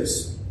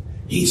 6.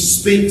 He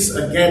speaks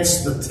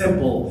against the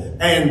temple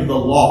and the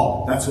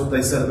law. That's what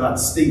they said about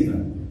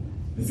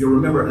Stephen. If you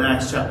remember in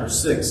Acts chapter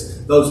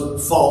 6,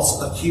 those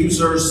false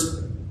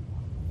accusers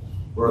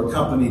were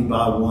accompanied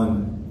by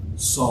one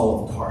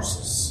Saul of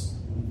Tarsus,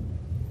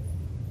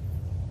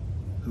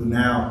 who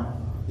now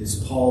is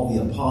Paul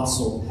the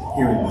Apostle,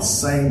 hearing the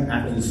same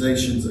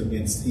accusations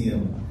against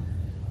him.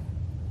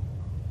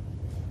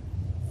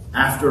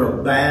 After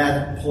a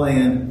bad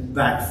plan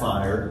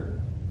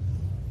backfired,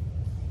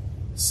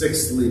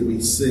 sixthly,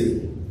 we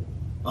see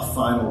a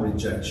final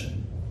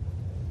rejection.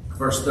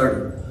 Verse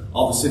 30,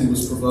 all the city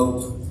was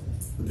provoked.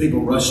 The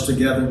people rushed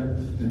together,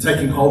 and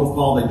taking hold of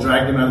Paul, they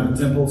dragged him out of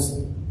the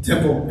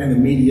temple, and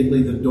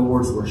immediately the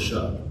doors were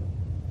shut.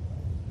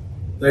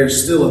 They're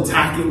still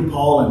attacking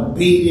Paul and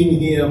beating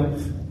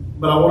him.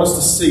 But I want us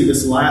to see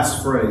this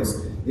last phrase.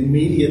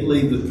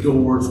 Immediately the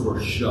doors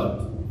were shut.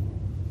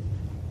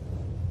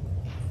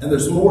 And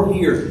there's more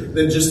here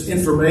than just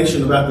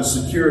information about the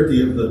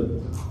security of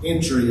the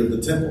entry of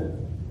the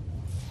temple.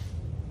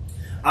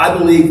 I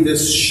believe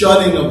this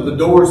shutting of the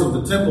doors of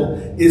the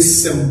temple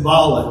is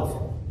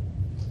symbolic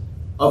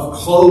of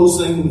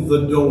closing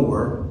the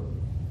door,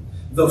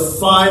 the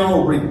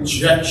final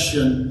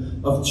rejection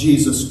of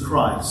Jesus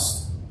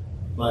Christ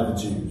by the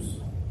Jews.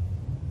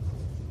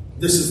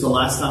 This is the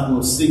last time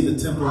we'll see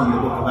the temple in the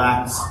book of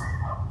Acts.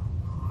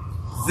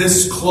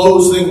 This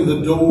closing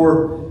the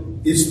door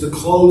is the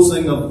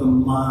closing of the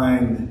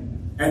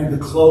mind and the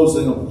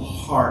closing of the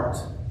heart.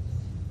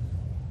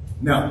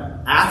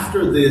 Now,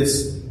 after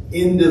this,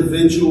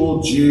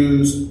 individual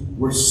Jews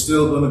were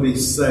still going to be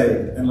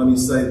saved. And let me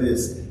say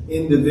this,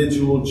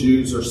 individual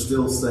Jews are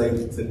still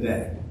saved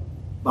today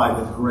by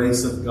the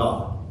grace of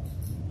God.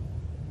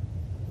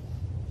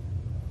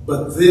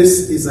 But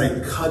this is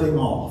a cutting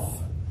off,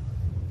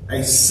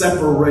 a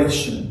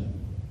separation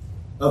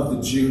of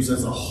the Jews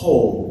as a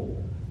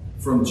whole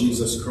from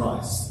Jesus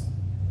Christ.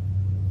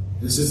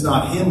 This is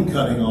not him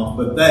cutting off,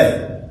 but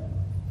they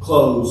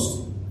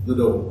closed the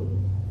door.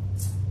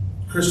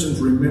 Christians,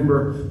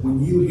 remember,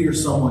 when you hear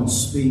someone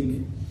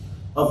speak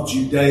of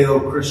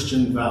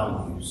Judeo-Christian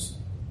values,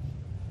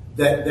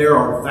 that there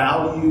are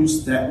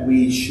values that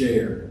we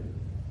share.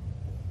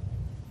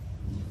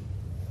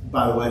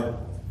 By the way,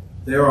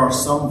 there are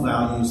some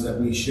values that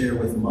we share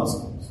with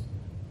Muslims.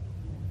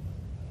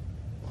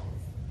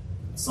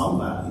 Some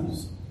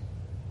values.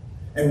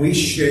 And we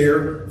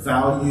share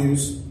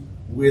values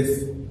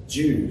with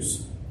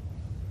Jews.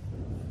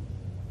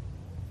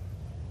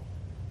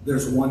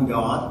 There's one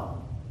God.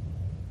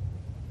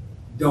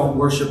 Don't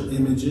worship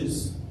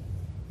images.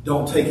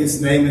 Don't take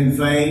his name in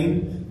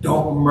vain.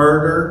 Don't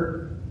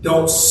murder.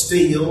 Don't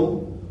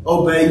steal.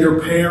 Obey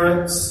your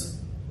parents.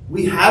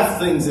 We have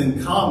things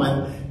in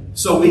common,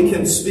 so we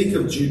can speak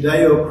of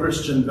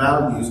Judeo-Christian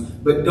values,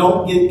 but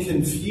don't get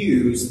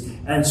confused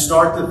and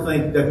start to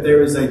think that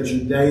there is a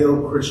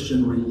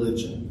Judeo-Christian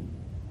religion.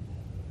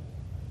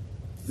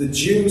 The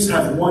Jews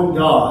have one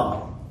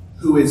God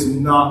who is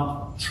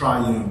not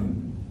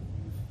triune.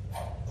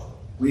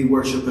 We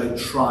worship a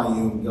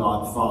triune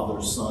God,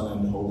 Father, Son,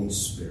 and Holy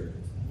Spirit.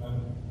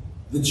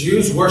 The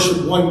Jews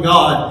worship one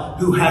God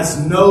who has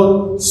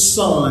no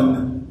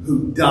Son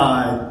who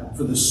died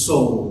for the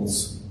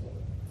souls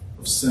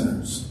of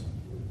sinners.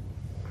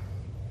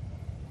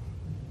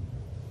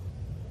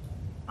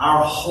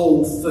 Our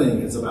whole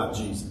thing is about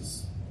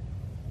Jesus.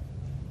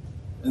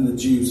 And the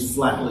Jews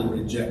flatly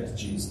reject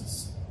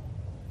Jesus.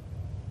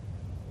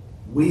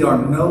 We are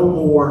no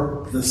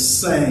more the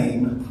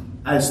same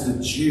as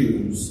the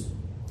Jews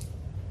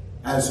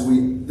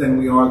than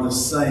we are the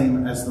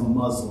same as the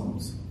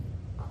Muslims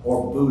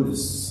or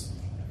Buddhists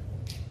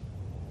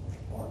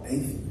or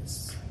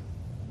atheists.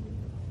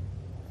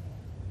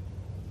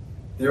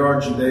 There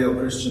are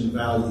Judeo-Christian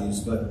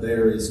values, but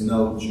there is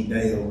no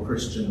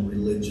Judeo-Christian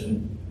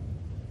religion.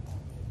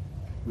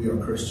 We are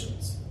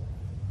Christians.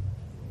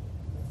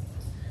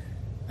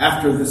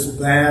 After this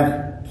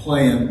bad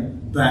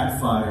plan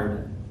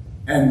backfired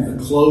and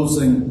the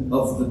closing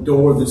of the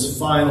door, this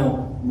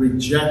final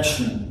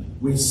rejection,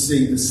 we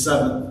see the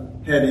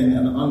seventh heading,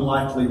 an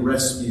unlikely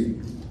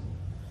rescue.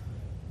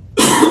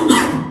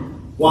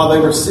 While they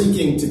were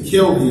seeking to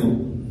kill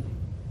him,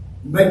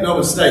 make no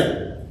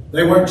mistake,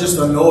 they weren't just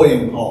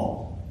annoying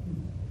Paul.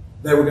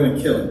 They were going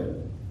to kill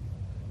him.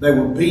 They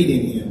were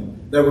beating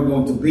him. They were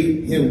going to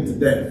beat him to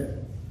death.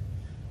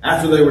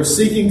 After they were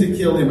seeking to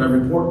kill him, a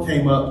report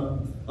came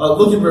up.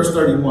 Look at verse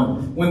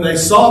 31. When they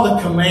saw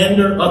the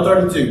commander,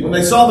 32. When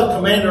they saw the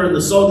commander and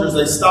the soldiers,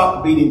 they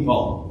stopped beating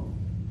Paul.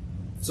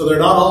 So they're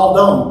not all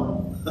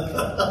dumb.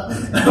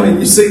 I mean,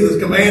 you see the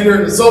commander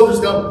and the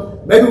soldiers come,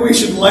 maybe we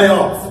should lay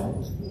off.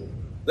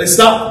 They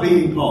stopped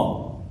beating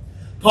Paul.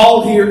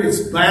 Paul here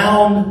is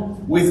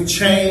bound with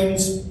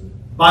chains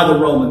by the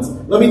Romans.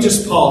 Let me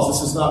just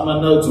pause. This is not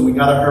my notes and we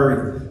got to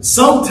hurry.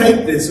 Some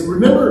take this. And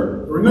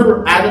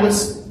remember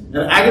Agabus?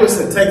 And Agabus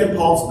had taken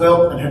Paul's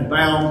belt and had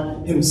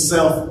bound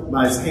himself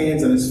by his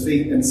hands and his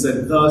feet and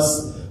said,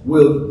 "Thus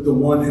will the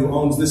one who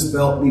owns this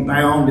belt be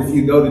bound if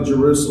you go to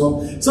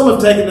Jerusalem." Some have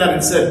taken that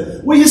and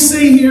said, well, you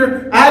see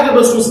here,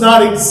 Agabus was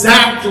not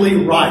exactly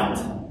right.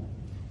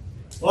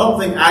 Well, I don't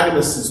think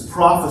Agabus'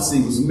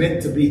 prophecy was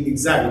meant to be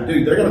exactly,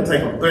 dude, they're going to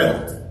take a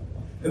belt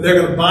and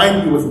they're going to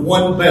bind you with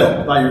one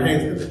belt by your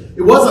hands.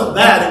 It wasn't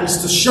that. It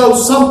was to show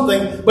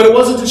something, but it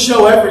wasn't to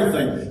show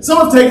everything.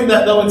 Some have taken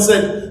that, though, and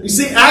said, you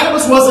see,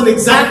 Agabus wasn't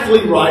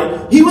exactly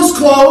right. He was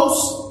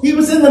close. He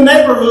was in the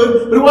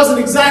neighborhood, but it wasn't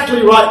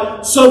exactly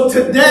right. So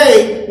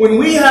today, when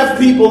we have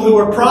people who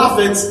are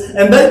prophets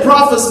and they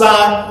prophesy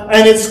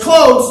and it's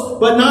close,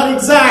 but not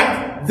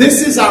exact,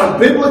 this is our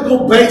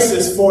biblical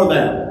basis for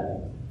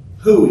that.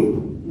 Hooey.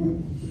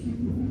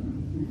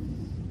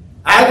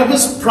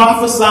 Agabus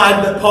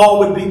prophesied that Paul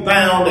would be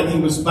bound, and he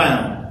was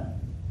bound.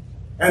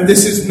 And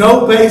this is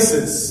no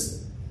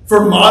basis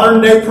for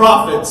modern day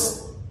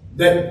prophets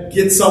that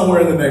get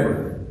somewhere in the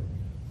neighborhood.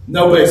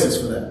 No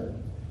basis for that.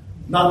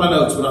 Not my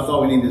notes, but I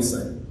thought we needed to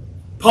say.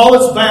 Paul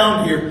is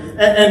bound here.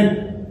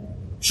 And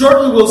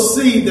shortly we'll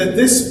see that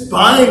this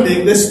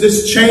binding,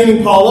 this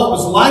chaining Paul up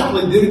was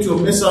likely due to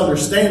a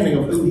misunderstanding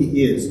of who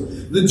he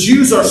is. The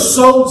Jews are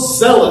so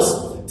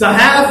zealous to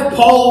have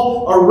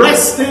Paul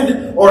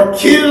arrested or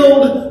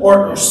killed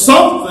or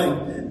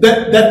something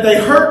that they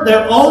hurt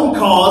their own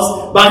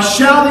cause by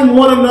shouting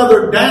one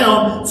another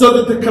down so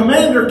that the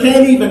commander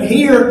can't even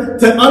hear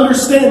to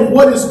understand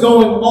what is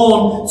going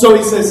on. So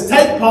he says,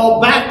 take Paul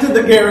back to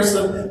the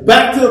garrison,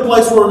 back to the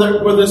place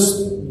where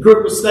this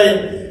group was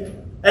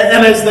staying.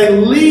 And as they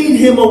lead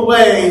him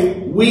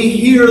away, we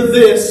hear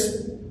this.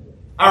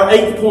 Our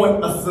 8th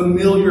point, a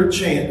familiar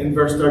chant in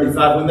verse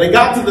 35. When they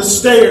got to the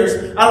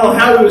stairs, I don't know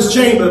how he was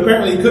chained, but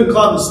apparently he couldn't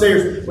climb the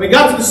stairs. When he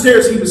got to the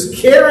stairs, he was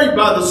carried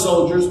by the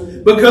soldiers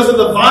because of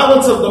the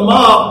violence of the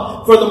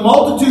mob, for the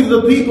multitude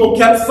of the people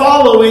kept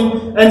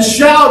following and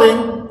shouting,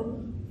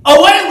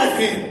 "Away with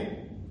him!"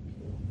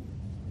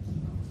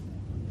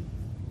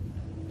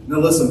 Now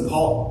listen,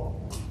 Paul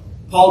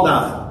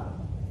died.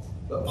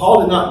 But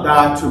Paul did not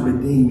die to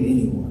redeem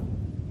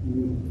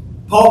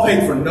anyone. Paul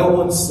paid for no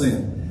one's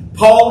sin.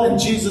 Paul and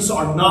Jesus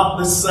are not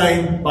the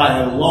same by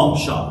a long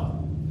shot.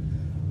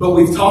 But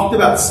we've talked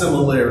about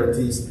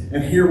similarities,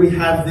 and here we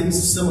have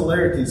these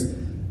similarities.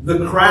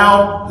 The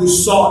crowd who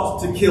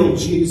sought to kill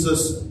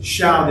Jesus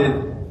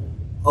shouted,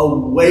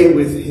 "Away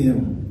with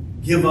him!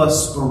 Give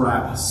us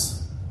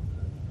Barabbas."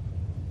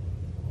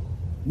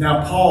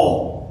 Now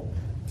Paul,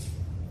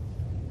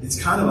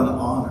 it's kind of an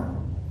honor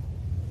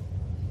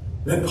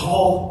that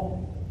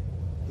Paul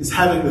is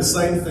having the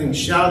same thing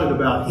shouted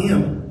about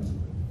him.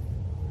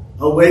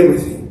 Away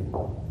with him.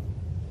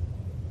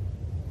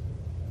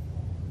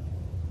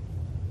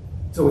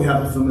 So we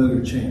have a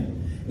familiar chant.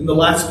 In the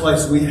last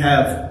place we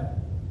have,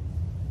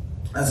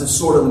 as a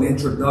sort of an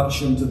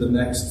introduction to the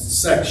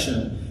next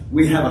section,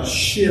 we have a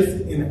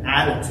shift in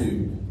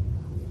attitude.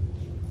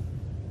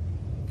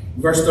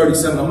 Verse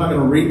 37, I'm not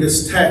going to read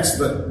this text,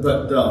 but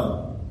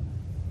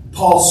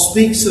Paul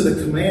speaks to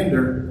the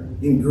commander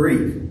in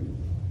Greek.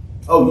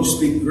 "Oh, you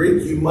speak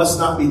Greek? You must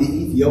not be the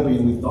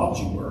Ethiopian we thought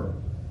you were."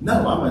 "No,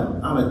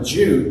 I'm a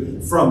Jew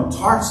from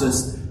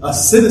Tarsus, a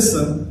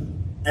citizen,"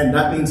 and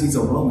that means he's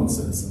a Roman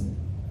citizen.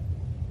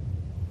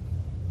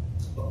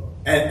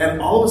 And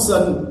all of a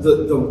sudden,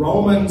 the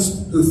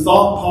Romans who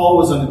thought Paul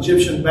was an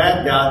Egyptian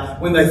bad guy,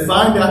 when they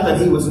find out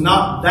that he was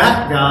not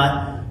that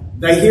guy,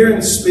 they hear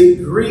him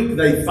speak Greek,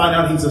 they find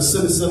out he's a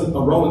citizen, a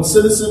Roman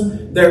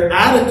citizen, their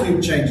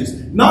attitude changes.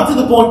 Not to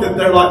the point that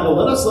they're like, "Well,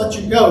 let us let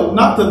you go."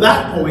 Not to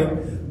that point,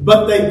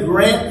 but they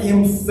grant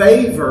him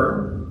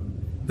favor.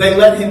 They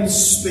let him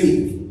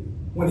speak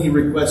when he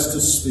requests to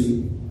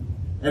speak.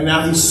 And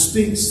now he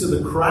speaks to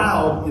the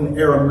crowd in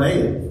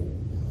Aramaic.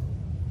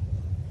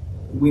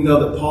 We know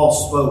that Paul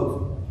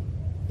spoke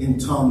in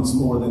tongues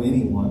more than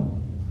anyone,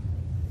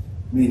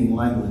 meaning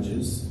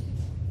languages.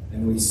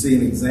 And we see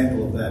an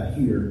example of that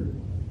here.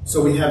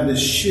 So we have this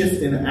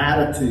shift in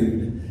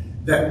attitude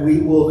that we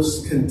will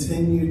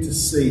continue to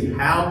see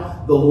how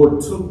the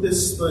Lord took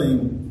this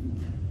thing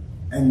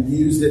and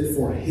used it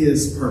for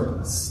his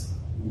purpose.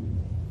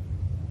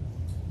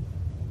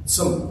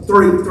 Some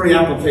three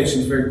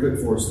applications very quick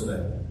for us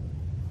today.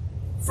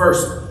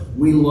 First,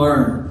 we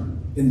learn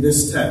in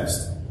this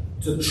text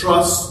to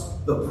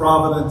trust the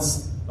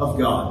providence of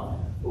God.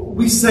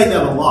 We say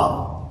that a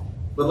lot,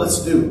 but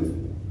let's do it.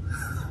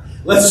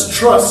 Let's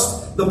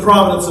trust the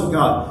providence of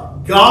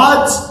God.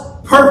 God's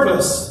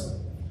purpose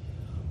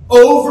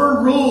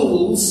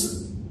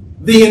overrules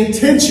the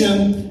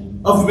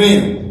intention of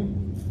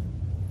men.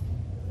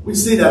 We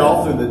see that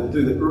all through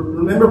the.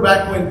 Remember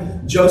back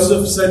when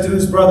Joseph said to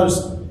his brothers,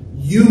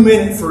 "You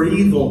meant it for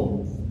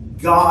evil,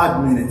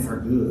 God meant it for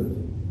good."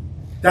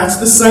 That's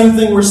the same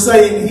thing we're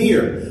saying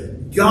here.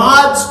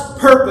 God's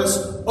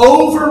purpose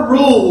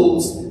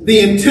overrules the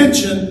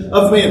intention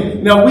of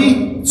men. Now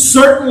we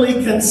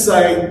certainly can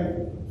say,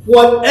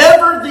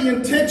 whatever the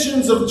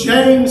intentions of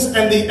James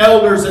and the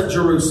elders at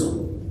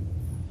Jerusalem,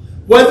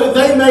 whether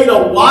they made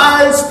a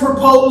wise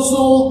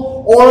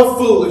proposal or a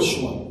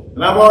foolish one,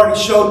 and I've already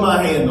showed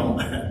my hand on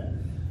that.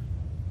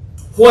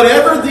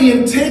 Whatever the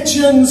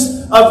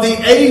intentions of the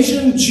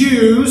Asian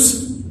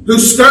Jews who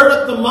stirred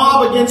up the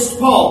mob against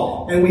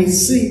Paul, and we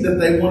see that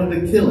they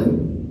wanted to kill him.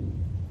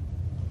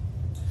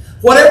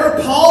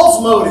 Whatever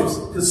Paul's motives,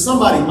 because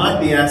somebody might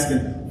be asking,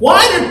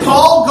 why did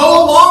Paul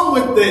go along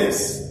with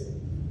this?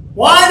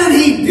 Why did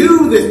he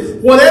do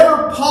this?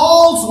 Whatever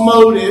Paul's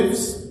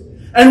motives,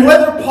 and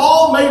whether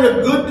Paul made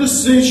a good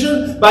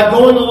decision by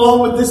going along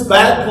with this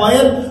bad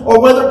plan,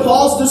 or whether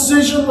Paul's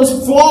decision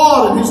was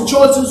flawed and his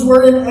choices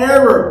were in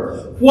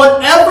error,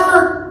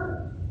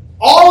 whatever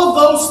all of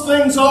those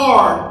things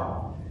are,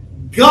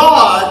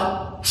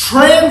 God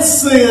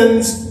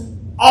transcends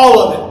all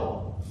of it.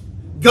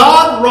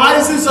 God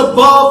rises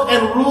above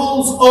and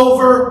rules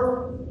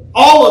over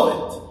all of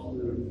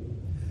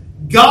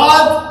it.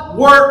 God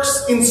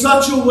works in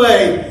such a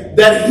way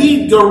that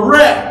he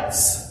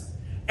directs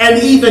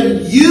and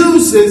even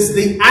uses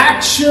the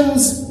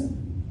actions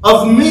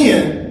of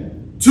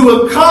men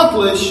to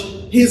accomplish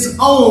his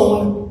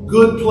own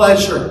good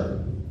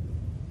pleasure.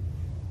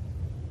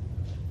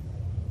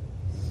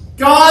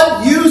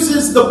 God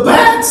uses the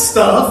bad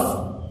stuff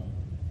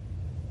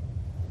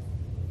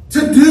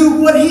to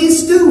do what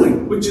he's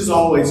doing, which is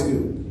always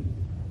good.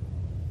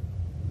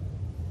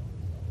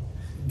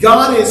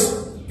 God is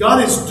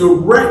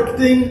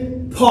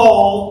directing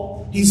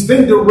Paul. He's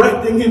been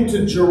directing him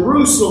to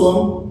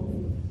Jerusalem.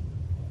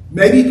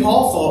 Maybe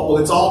Paul thought, well,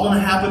 it's all going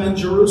to happen in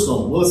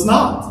Jerusalem. Well, it's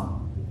not.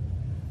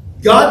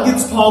 God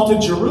gets Paul to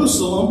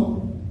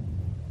Jerusalem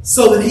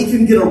so that he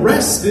can get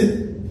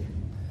arrested,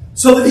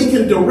 so that he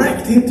can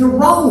direct him to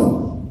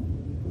Rome.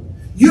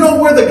 You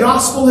know where the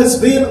gospel has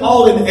been?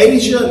 All in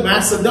Asia and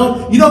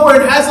Macedonia. You know where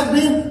it hasn't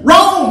been?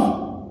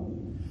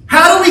 Rome.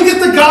 How do we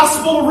get the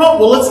gospel to Rome?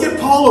 Well, let's get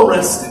Paul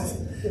arrested.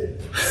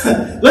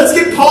 Let's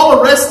get Paul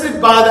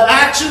arrested by the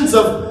actions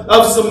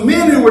of some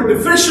men who were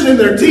deficient in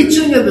their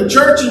teaching in the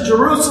church in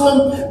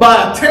Jerusalem,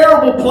 by a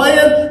terrible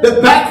plan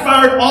that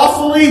backfired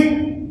awfully.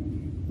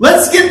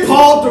 Let's get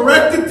Paul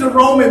directed to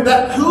Roman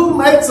that who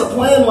makes a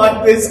plan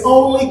like this?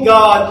 Only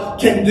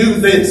God can do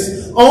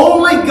this.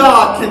 Only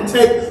God can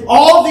take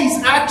all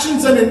these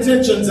actions and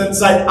intentions and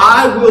say,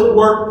 I will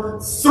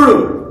work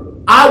through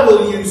it. I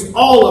will use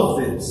all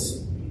of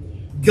this.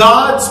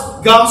 God's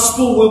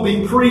gospel will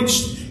be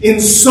preached in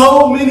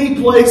so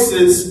many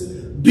places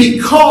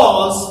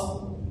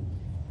because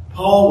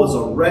Paul was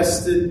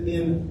arrested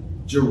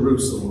in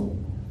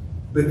Jerusalem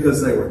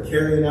because they were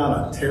carrying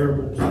out a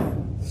terrible plan.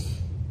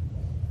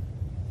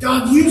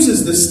 God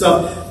uses this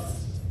stuff.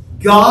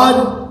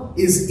 God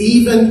is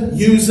even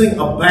using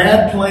a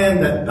bad plan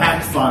that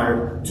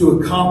backfired to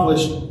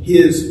accomplish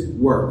His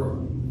work.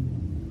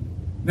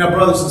 Now,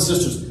 brothers and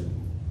sisters,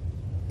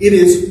 it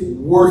is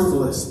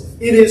worthless.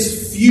 It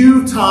is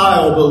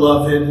futile,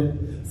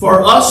 beloved,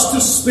 for us to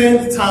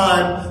spend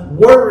time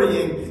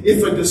worrying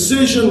if a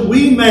decision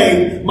we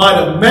made might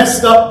have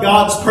messed up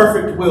God's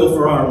perfect will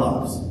for our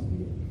lives.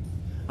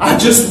 I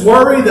just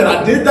worry that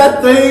I did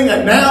that thing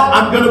and now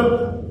I'm going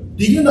to...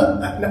 Do you know,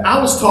 I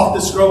was taught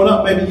this growing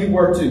up, maybe you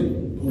were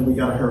too. Oh, we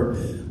gotta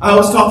hurry. I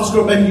was taught this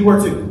growing up, maybe you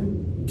were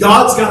too.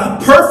 God's got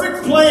a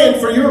perfect plan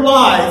for your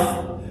life,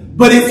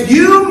 but if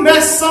you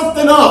mess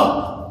something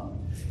up,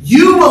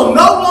 you will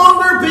no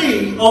longer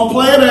be on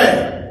plan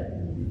A.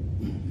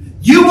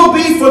 You will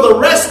be for the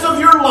rest of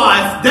your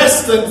life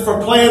destined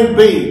for plan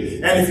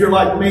B. And if you're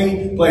like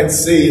me, plan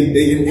C and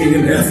D and E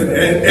and F and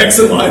X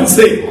and Y and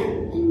Z.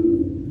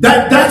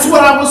 That's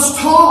what I was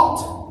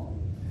taught.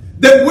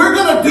 That we're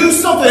going to do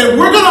something and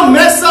we're going to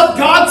mess up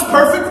God's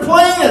perfect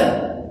plan.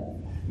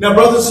 Now,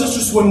 brothers and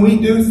sisters, when we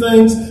do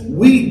things,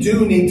 we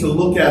do need to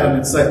look at them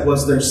and say,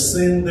 was there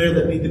sin there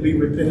that need to be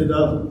repented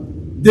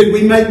of? Did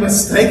we make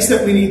mistakes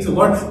that we need to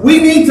learn? We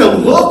need to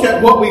look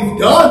at what we've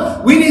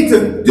done. We need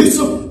to do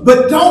some,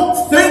 but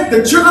don't think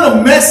that you're going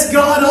to mess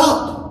God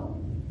up.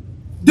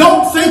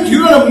 Don't think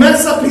you're going to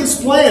mess up His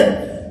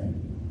plan.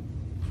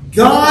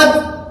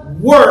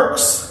 God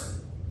works.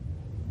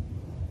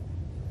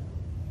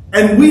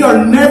 And we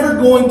are never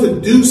going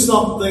to do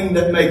something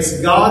that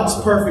makes God's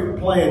perfect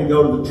plan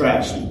go to the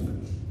trash heap.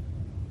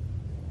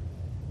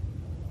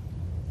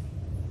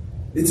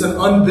 It's an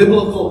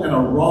unbiblical and a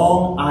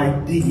wrong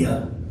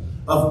idea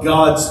of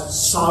God's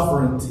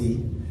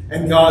sovereignty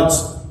and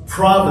God's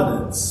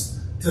providence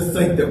to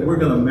think that we're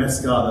going to mess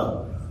God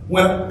up.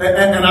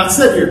 And I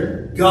said here,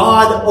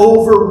 God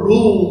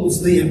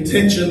overrules the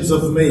intentions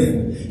of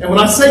men. And when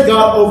I say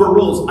God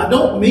overrules, I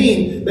don't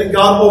mean that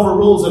God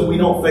overrules and we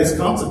don't face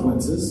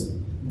consequences.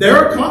 There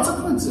are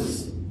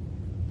consequences.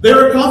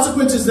 There are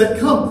consequences that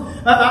come.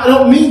 I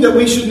don't mean that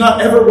we should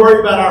not ever worry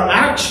about our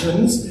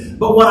actions,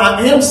 but what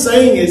I am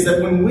saying is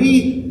that when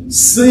we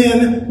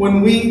sin,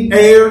 when we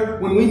err,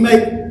 when we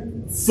make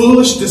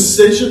foolish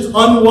decisions,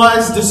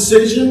 unwise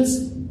decisions,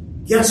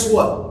 guess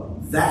what?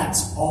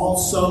 That's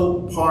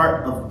also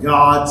part of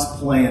God's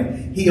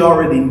plan. He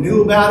already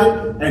knew about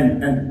it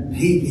and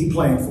He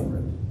planned for it.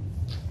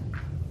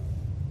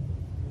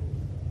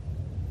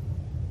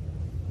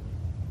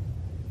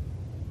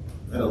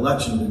 That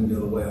election didn't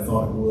go the way I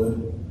thought it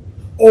would.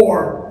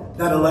 Or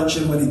that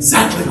election went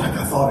exactly like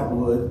I thought it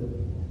would.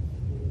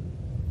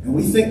 And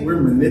we think we're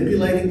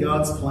manipulating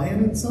God's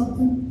plan in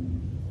something?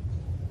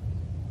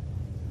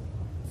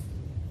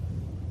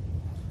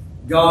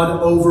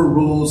 God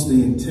overrules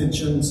the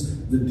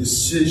intentions, the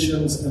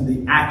decisions, and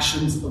the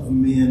actions of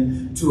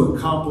men to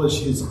accomplish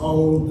His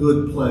own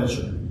good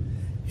pleasure.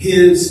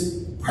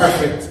 His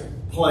perfect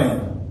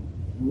plan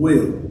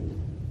will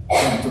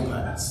come to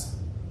pass.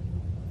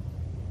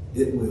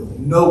 It will.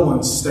 No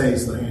one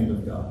stays the hand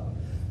of God.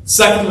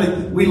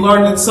 Secondly, we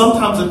learn that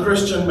sometimes a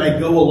Christian may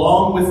go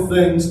along with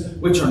things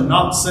which are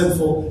not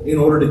sinful in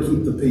order to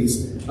keep the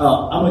peace.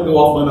 I'm going to go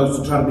off my notes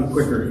to try to be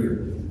quicker here.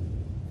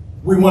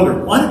 We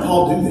wonder, why did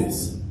Paul do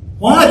this?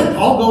 Why did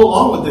Paul go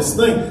along with this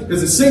thing?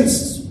 Because it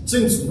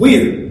seems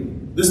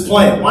weird, this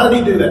plan. Why did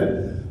he do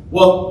that?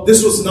 Well,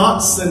 this was not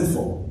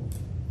sinful.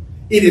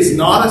 It is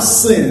not a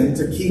sin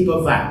to keep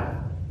a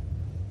vow.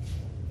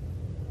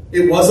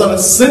 It wasn't a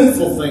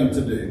sinful thing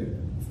to do.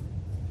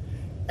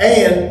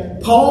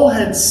 And Paul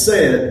had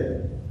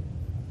said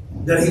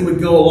that he would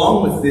go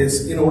along with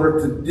this in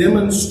order to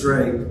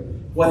demonstrate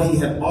what he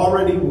had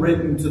already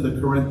written to the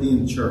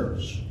Corinthian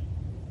church.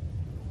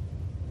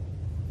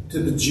 To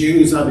the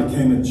Jews I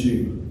became a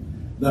Jew,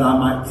 that I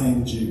might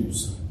gain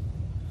Jews.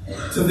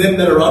 To them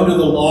that are under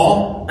the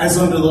law, as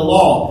under the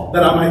law,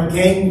 that I might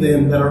gain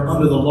them that are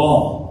under the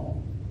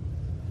law.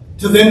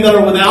 To them that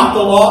are without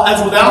the law,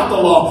 as without the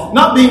law,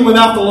 not being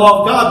without the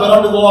law of God, but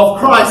under the law of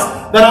Christ,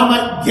 that I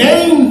might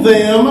gain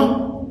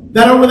them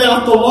that are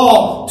without the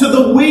law. To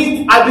the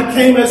weak I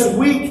became as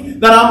weak,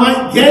 that I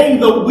might gain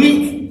the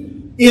weak.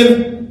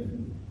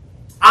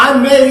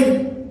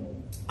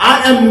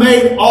 I am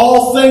made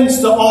all things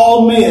to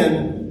all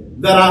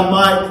men, that I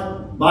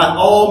might by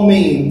all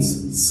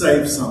means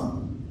save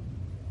some.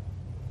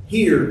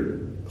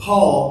 Here,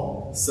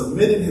 Paul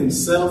submitted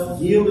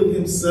himself, yielded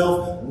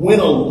himself,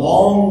 went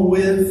along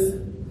with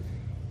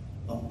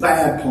a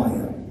bad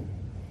plan,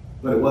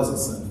 but it wasn't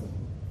sinful.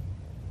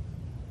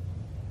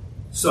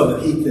 so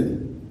that he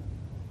could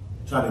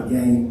try to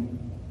gain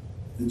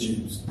the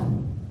Jews.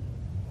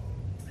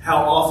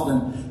 How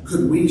often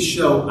could we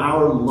show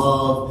our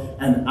love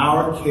and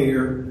our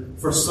care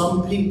for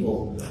some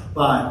people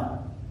by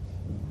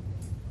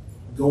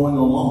going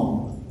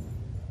along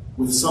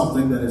with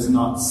something that is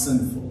not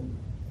sinful?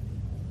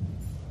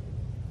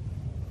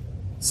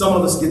 Some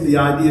of us get the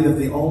idea that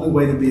the only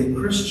way to be a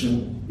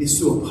Christian is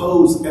to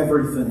oppose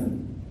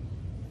everything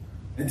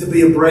and to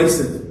be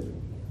abrasive.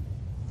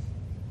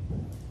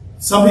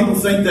 Some people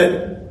think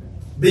that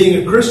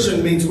being a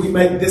Christian means we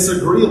make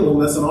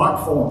disagreeableness an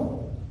art form.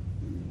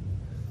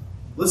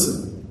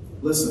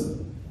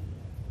 Listen.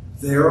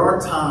 There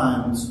are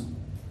times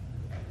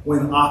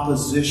when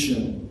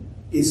opposition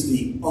is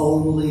the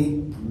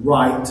only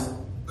right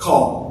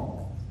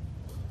call.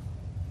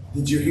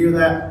 Did you hear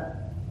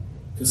that?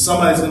 Because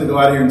somebody's going to go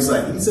out here and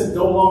say, he said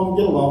go along and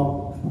get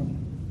along.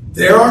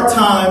 There are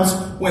times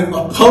when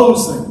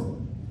opposing,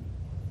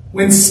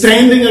 when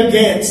standing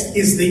against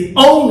is the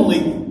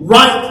only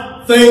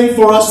right thing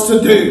for us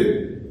to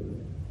do.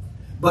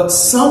 But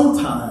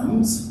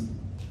sometimes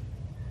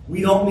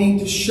we don't need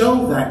to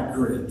show that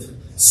grit.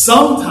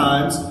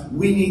 Sometimes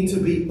we need to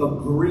be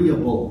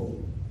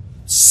agreeable.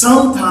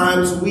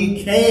 Sometimes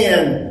we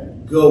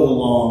can go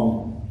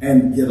along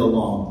and get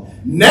along.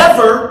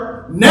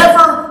 Never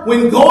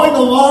when going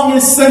along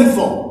is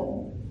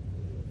sinful.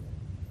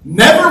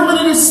 Never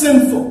when it is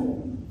sinful.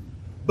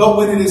 But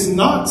when it is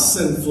not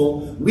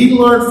sinful, we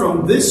learn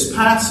from this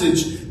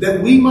passage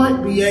that we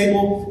might be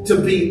able to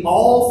be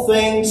all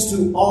things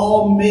to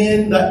all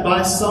men, that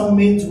by some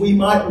means we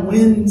might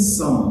win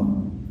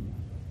some.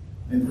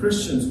 And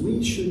Christians,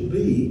 we should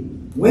be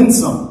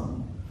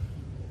winsome.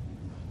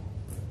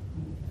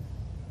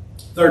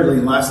 Thirdly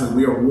and lastly,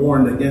 we are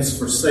warned against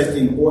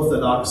forsaking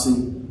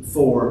orthodoxy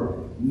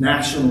for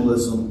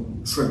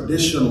nationalism,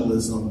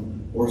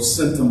 traditionalism, or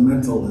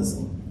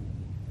sentimentalism.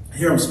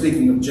 Here I'm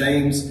speaking of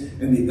James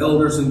and the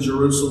elders in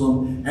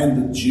Jerusalem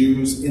and the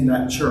Jews in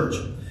that church.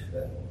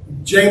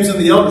 James and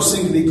the elders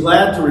seem to be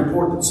glad to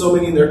report that so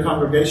many in their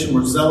congregation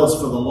were zealous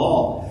for the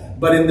law.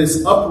 But in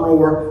this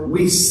uproar,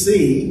 we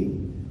see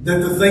that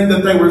the thing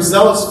that they were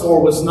zealous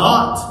for was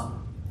not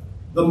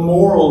the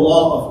moral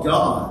law of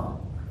God,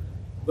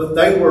 but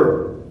they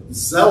were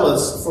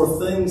zealous for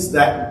things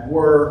that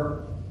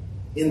were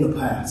in the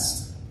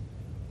past.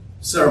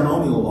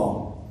 Ceremonial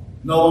law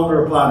no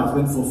longer applied, it's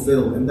been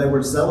fulfilled, and they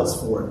were zealous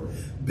for it.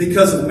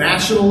 Because of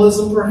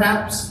nationalism,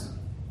 perhaps?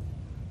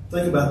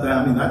 Think about that.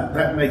 I mean,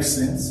 that makes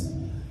sense.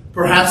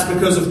 Perhaps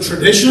because of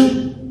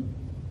tradition?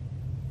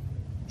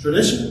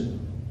 Tradition.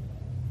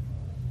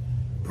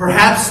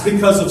 Perhaps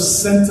because of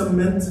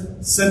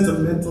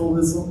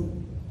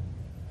sentimentalism.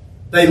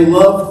 They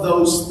loved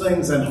those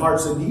things and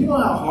hearts. And do you know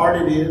how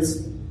hard it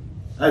is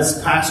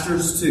as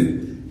pastors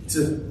to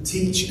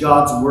teach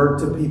God's word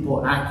to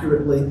people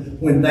accurately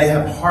when they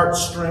have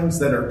heartstrings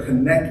that are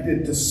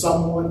connected to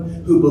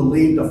someone who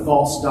believed a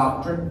false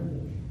doctrine?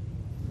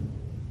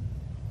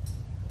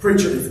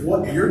 Preacher, if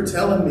what you're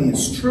telling me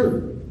is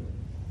true,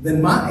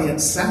 then my Aunt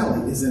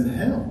Sally is in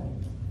hell.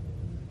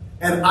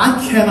 And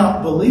I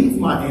cannot believe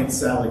my Aunt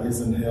Sally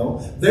is in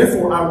hell.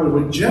 Therefore, I will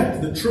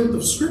reject the truth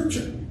of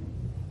Scripture.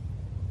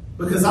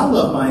 Because I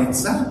love my Aunt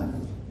Sally.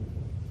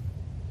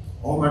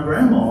 Or my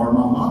grandma, or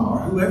my mama,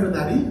 or whoever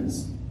that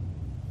is.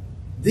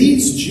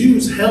 These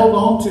Jews held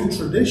on to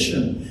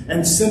tradition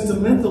and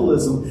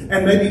sentimentalism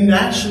and maybe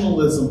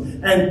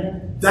nationalism.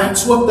 And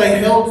that's what they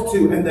held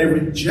to. And they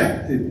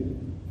rejected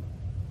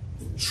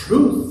the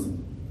truth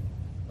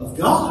of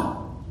God.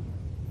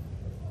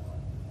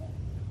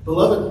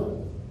 Beloved,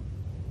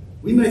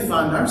 we may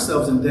find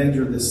ourselves in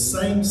danger of this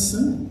same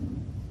sin.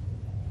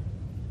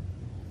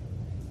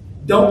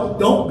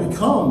 Don't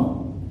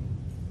become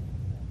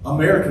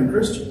American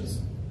Christians.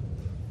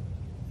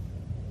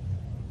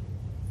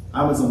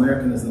 I'm as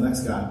American as the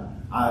next guy.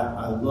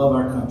 I love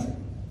our country.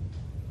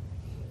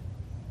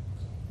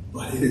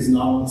 But it is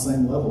not on the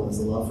same level as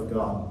the love for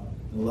God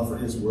and the love for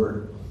His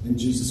Word and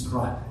Jesus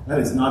Christ. That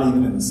is not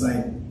even in the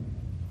same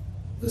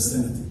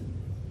vicinity.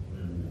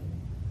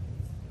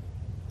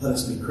 Let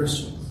us be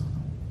Christians.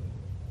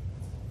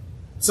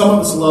 Some of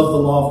us love the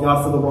law of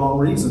God for the wrong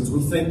reasons.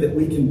 We think that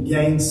we can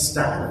gain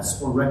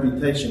status or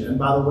reputation. And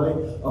by the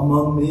way,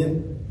 among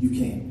men, you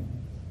can.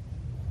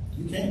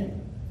 You can.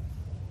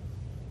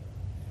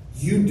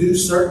 You do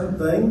certain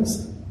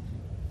things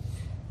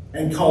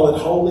and call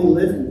it holy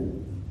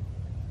living,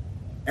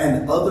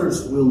 and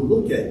others will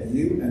look at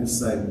you and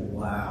say,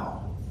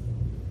 wow,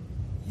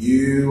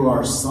 you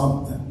are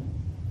something.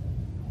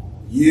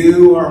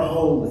 You are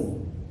holy.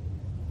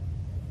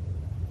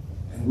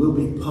 And we'll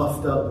be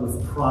puffed up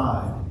with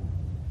pride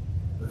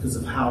because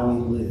of how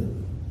we live.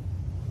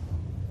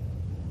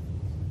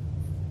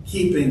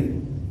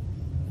 Keeping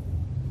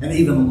and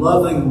even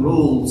loving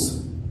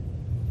rules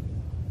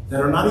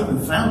that are not even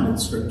found in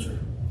Scripture.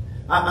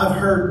 I've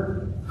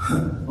heard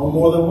on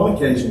more than one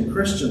occasion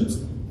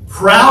Christians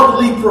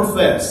proudly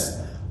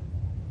profess,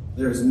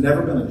 there's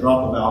never been a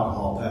drop of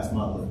alcohol past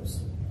my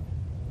lips.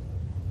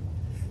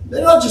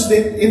 They're not just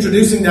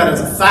introducing that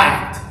as a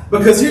fact.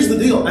 Because here's the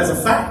deal. As a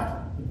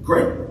fact,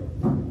 great.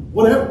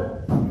 Whatever.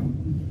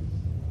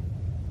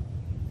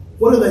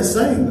 What are they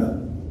saying though?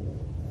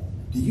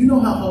 Do you know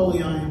how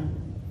holy I am?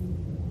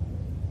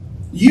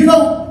 Do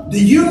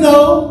you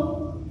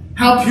know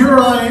how pure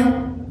I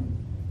am?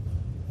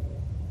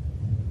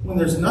 When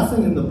there's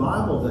nothing in the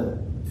Bible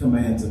that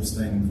commands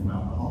abstaining from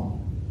alcohol.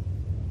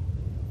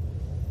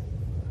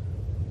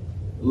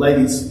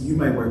 Ladies, you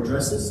may wear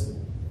dresses.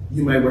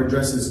 You may wear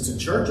dresses to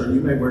church, or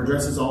you may wear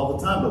dresses all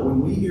the time. But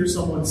when we hear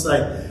someone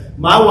say,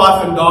 my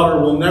wife and daughter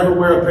will never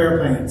wear a pair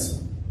of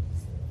pants,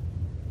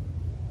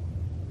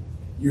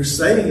 you're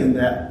saying in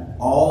that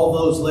all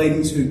those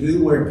ladies who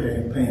do wear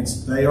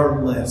pants, they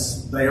are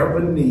less, they are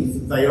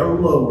beneath, they are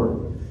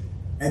lower.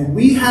 And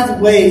we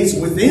have ways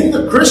within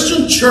the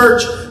Christian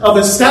church of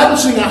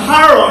establishing a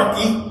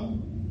hierarchy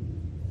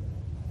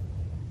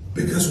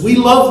because we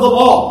love the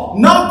law.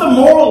 Not the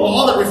moral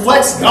law that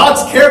reflects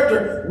God's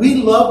character.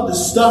 We love the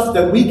stuff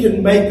that we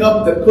can make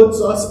up that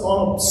puts us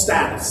on a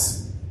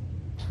status.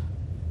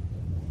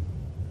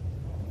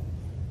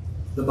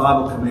 The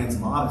Bible commands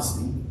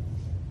modesty.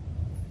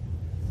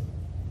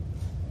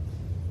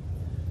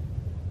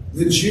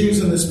 The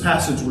Jews in this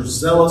passage were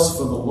zealous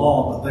for the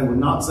law, but they were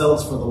not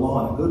zealous for the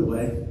law in a good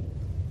way.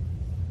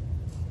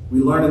 We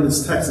learn in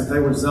this text that they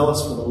were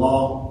zealous for the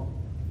law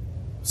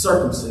of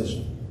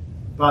circumcision.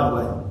 By the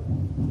way,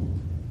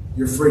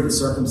 you're free to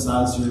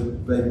circumcise your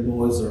baby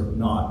boys or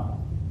not.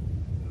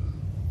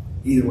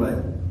 Either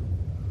way,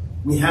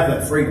 we have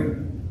that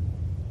freedom,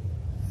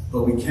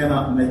 but we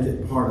cannot make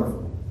it part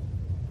of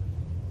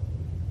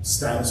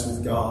status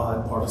with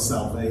God, part of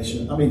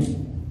salvation. I mean,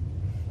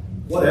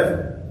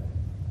 whatever.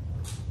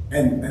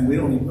 And we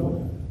don't even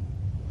know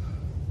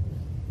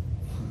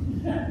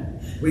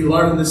that. We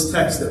learn in this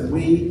text that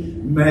we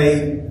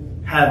may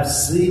have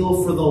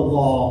zeal for the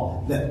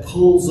law that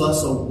pulls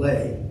us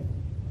away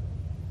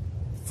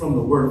from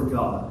the Word of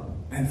God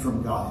and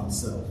from God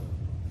Himself.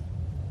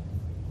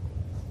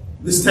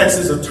 This text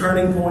is a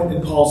turning point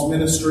in Paul's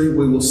ministry.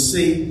 We will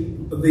see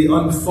the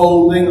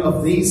unfolding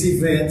of these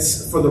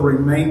events for the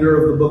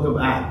remainder of the book of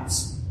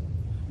Acts.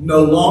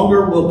 No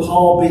longer will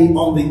Paul be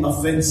on the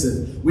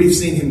offensive. We've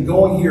seen him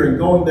going here and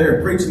going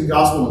there, preaching the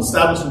gospel and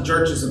establishing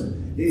churches,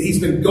 and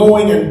he's been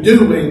going and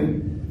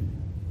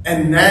doing.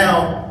 And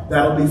now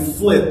that'll be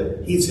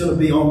flipped. He's going to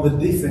be on the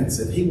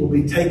defensive. He will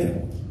be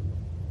taken.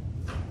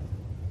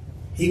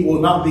 He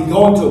will not be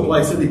going to a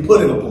place. He'll be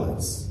put in a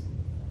place.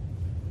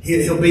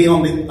 He'll be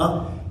on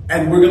the...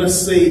 and we're going to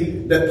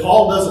see that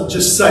Paul doesn't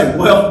just say,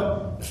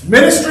 well,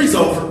 ministry's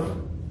over.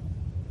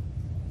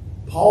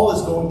 Paul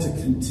is going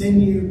to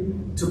continue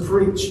to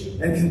preach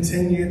and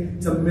continue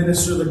to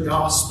minister the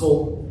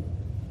gospel,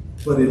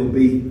 but it'll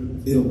be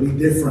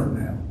different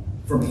now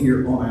from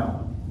here on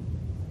out.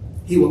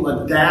 He will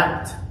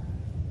adapt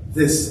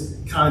this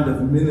kind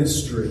of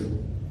ministry,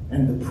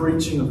 and the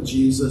preaching of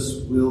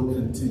Jesus will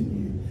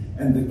continue,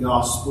 and the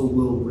gospel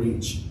will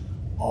reach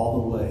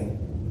all the way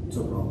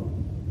to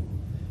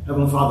Rome.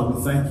 Heavenly Father,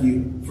 we thank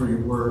you for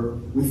your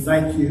word. We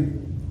thank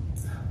you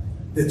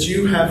that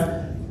you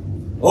have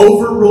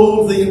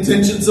overruled the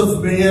intentions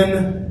of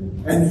men,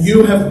 and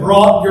you have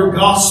brought your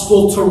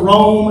gospel to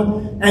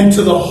Rome and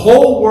to the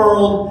whole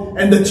world,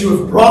 and that you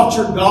have brought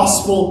your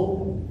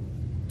gospel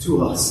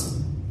to us.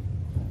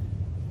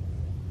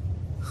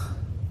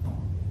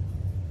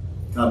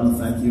 God, we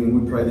thank you,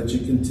 and we pray that you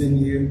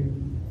continue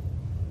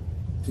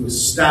to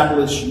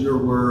establish your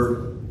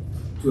word,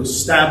 to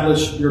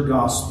establish your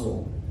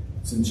gospel.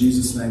 It's in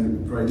Jesus' name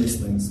that we pray these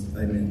things.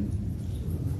 Amen.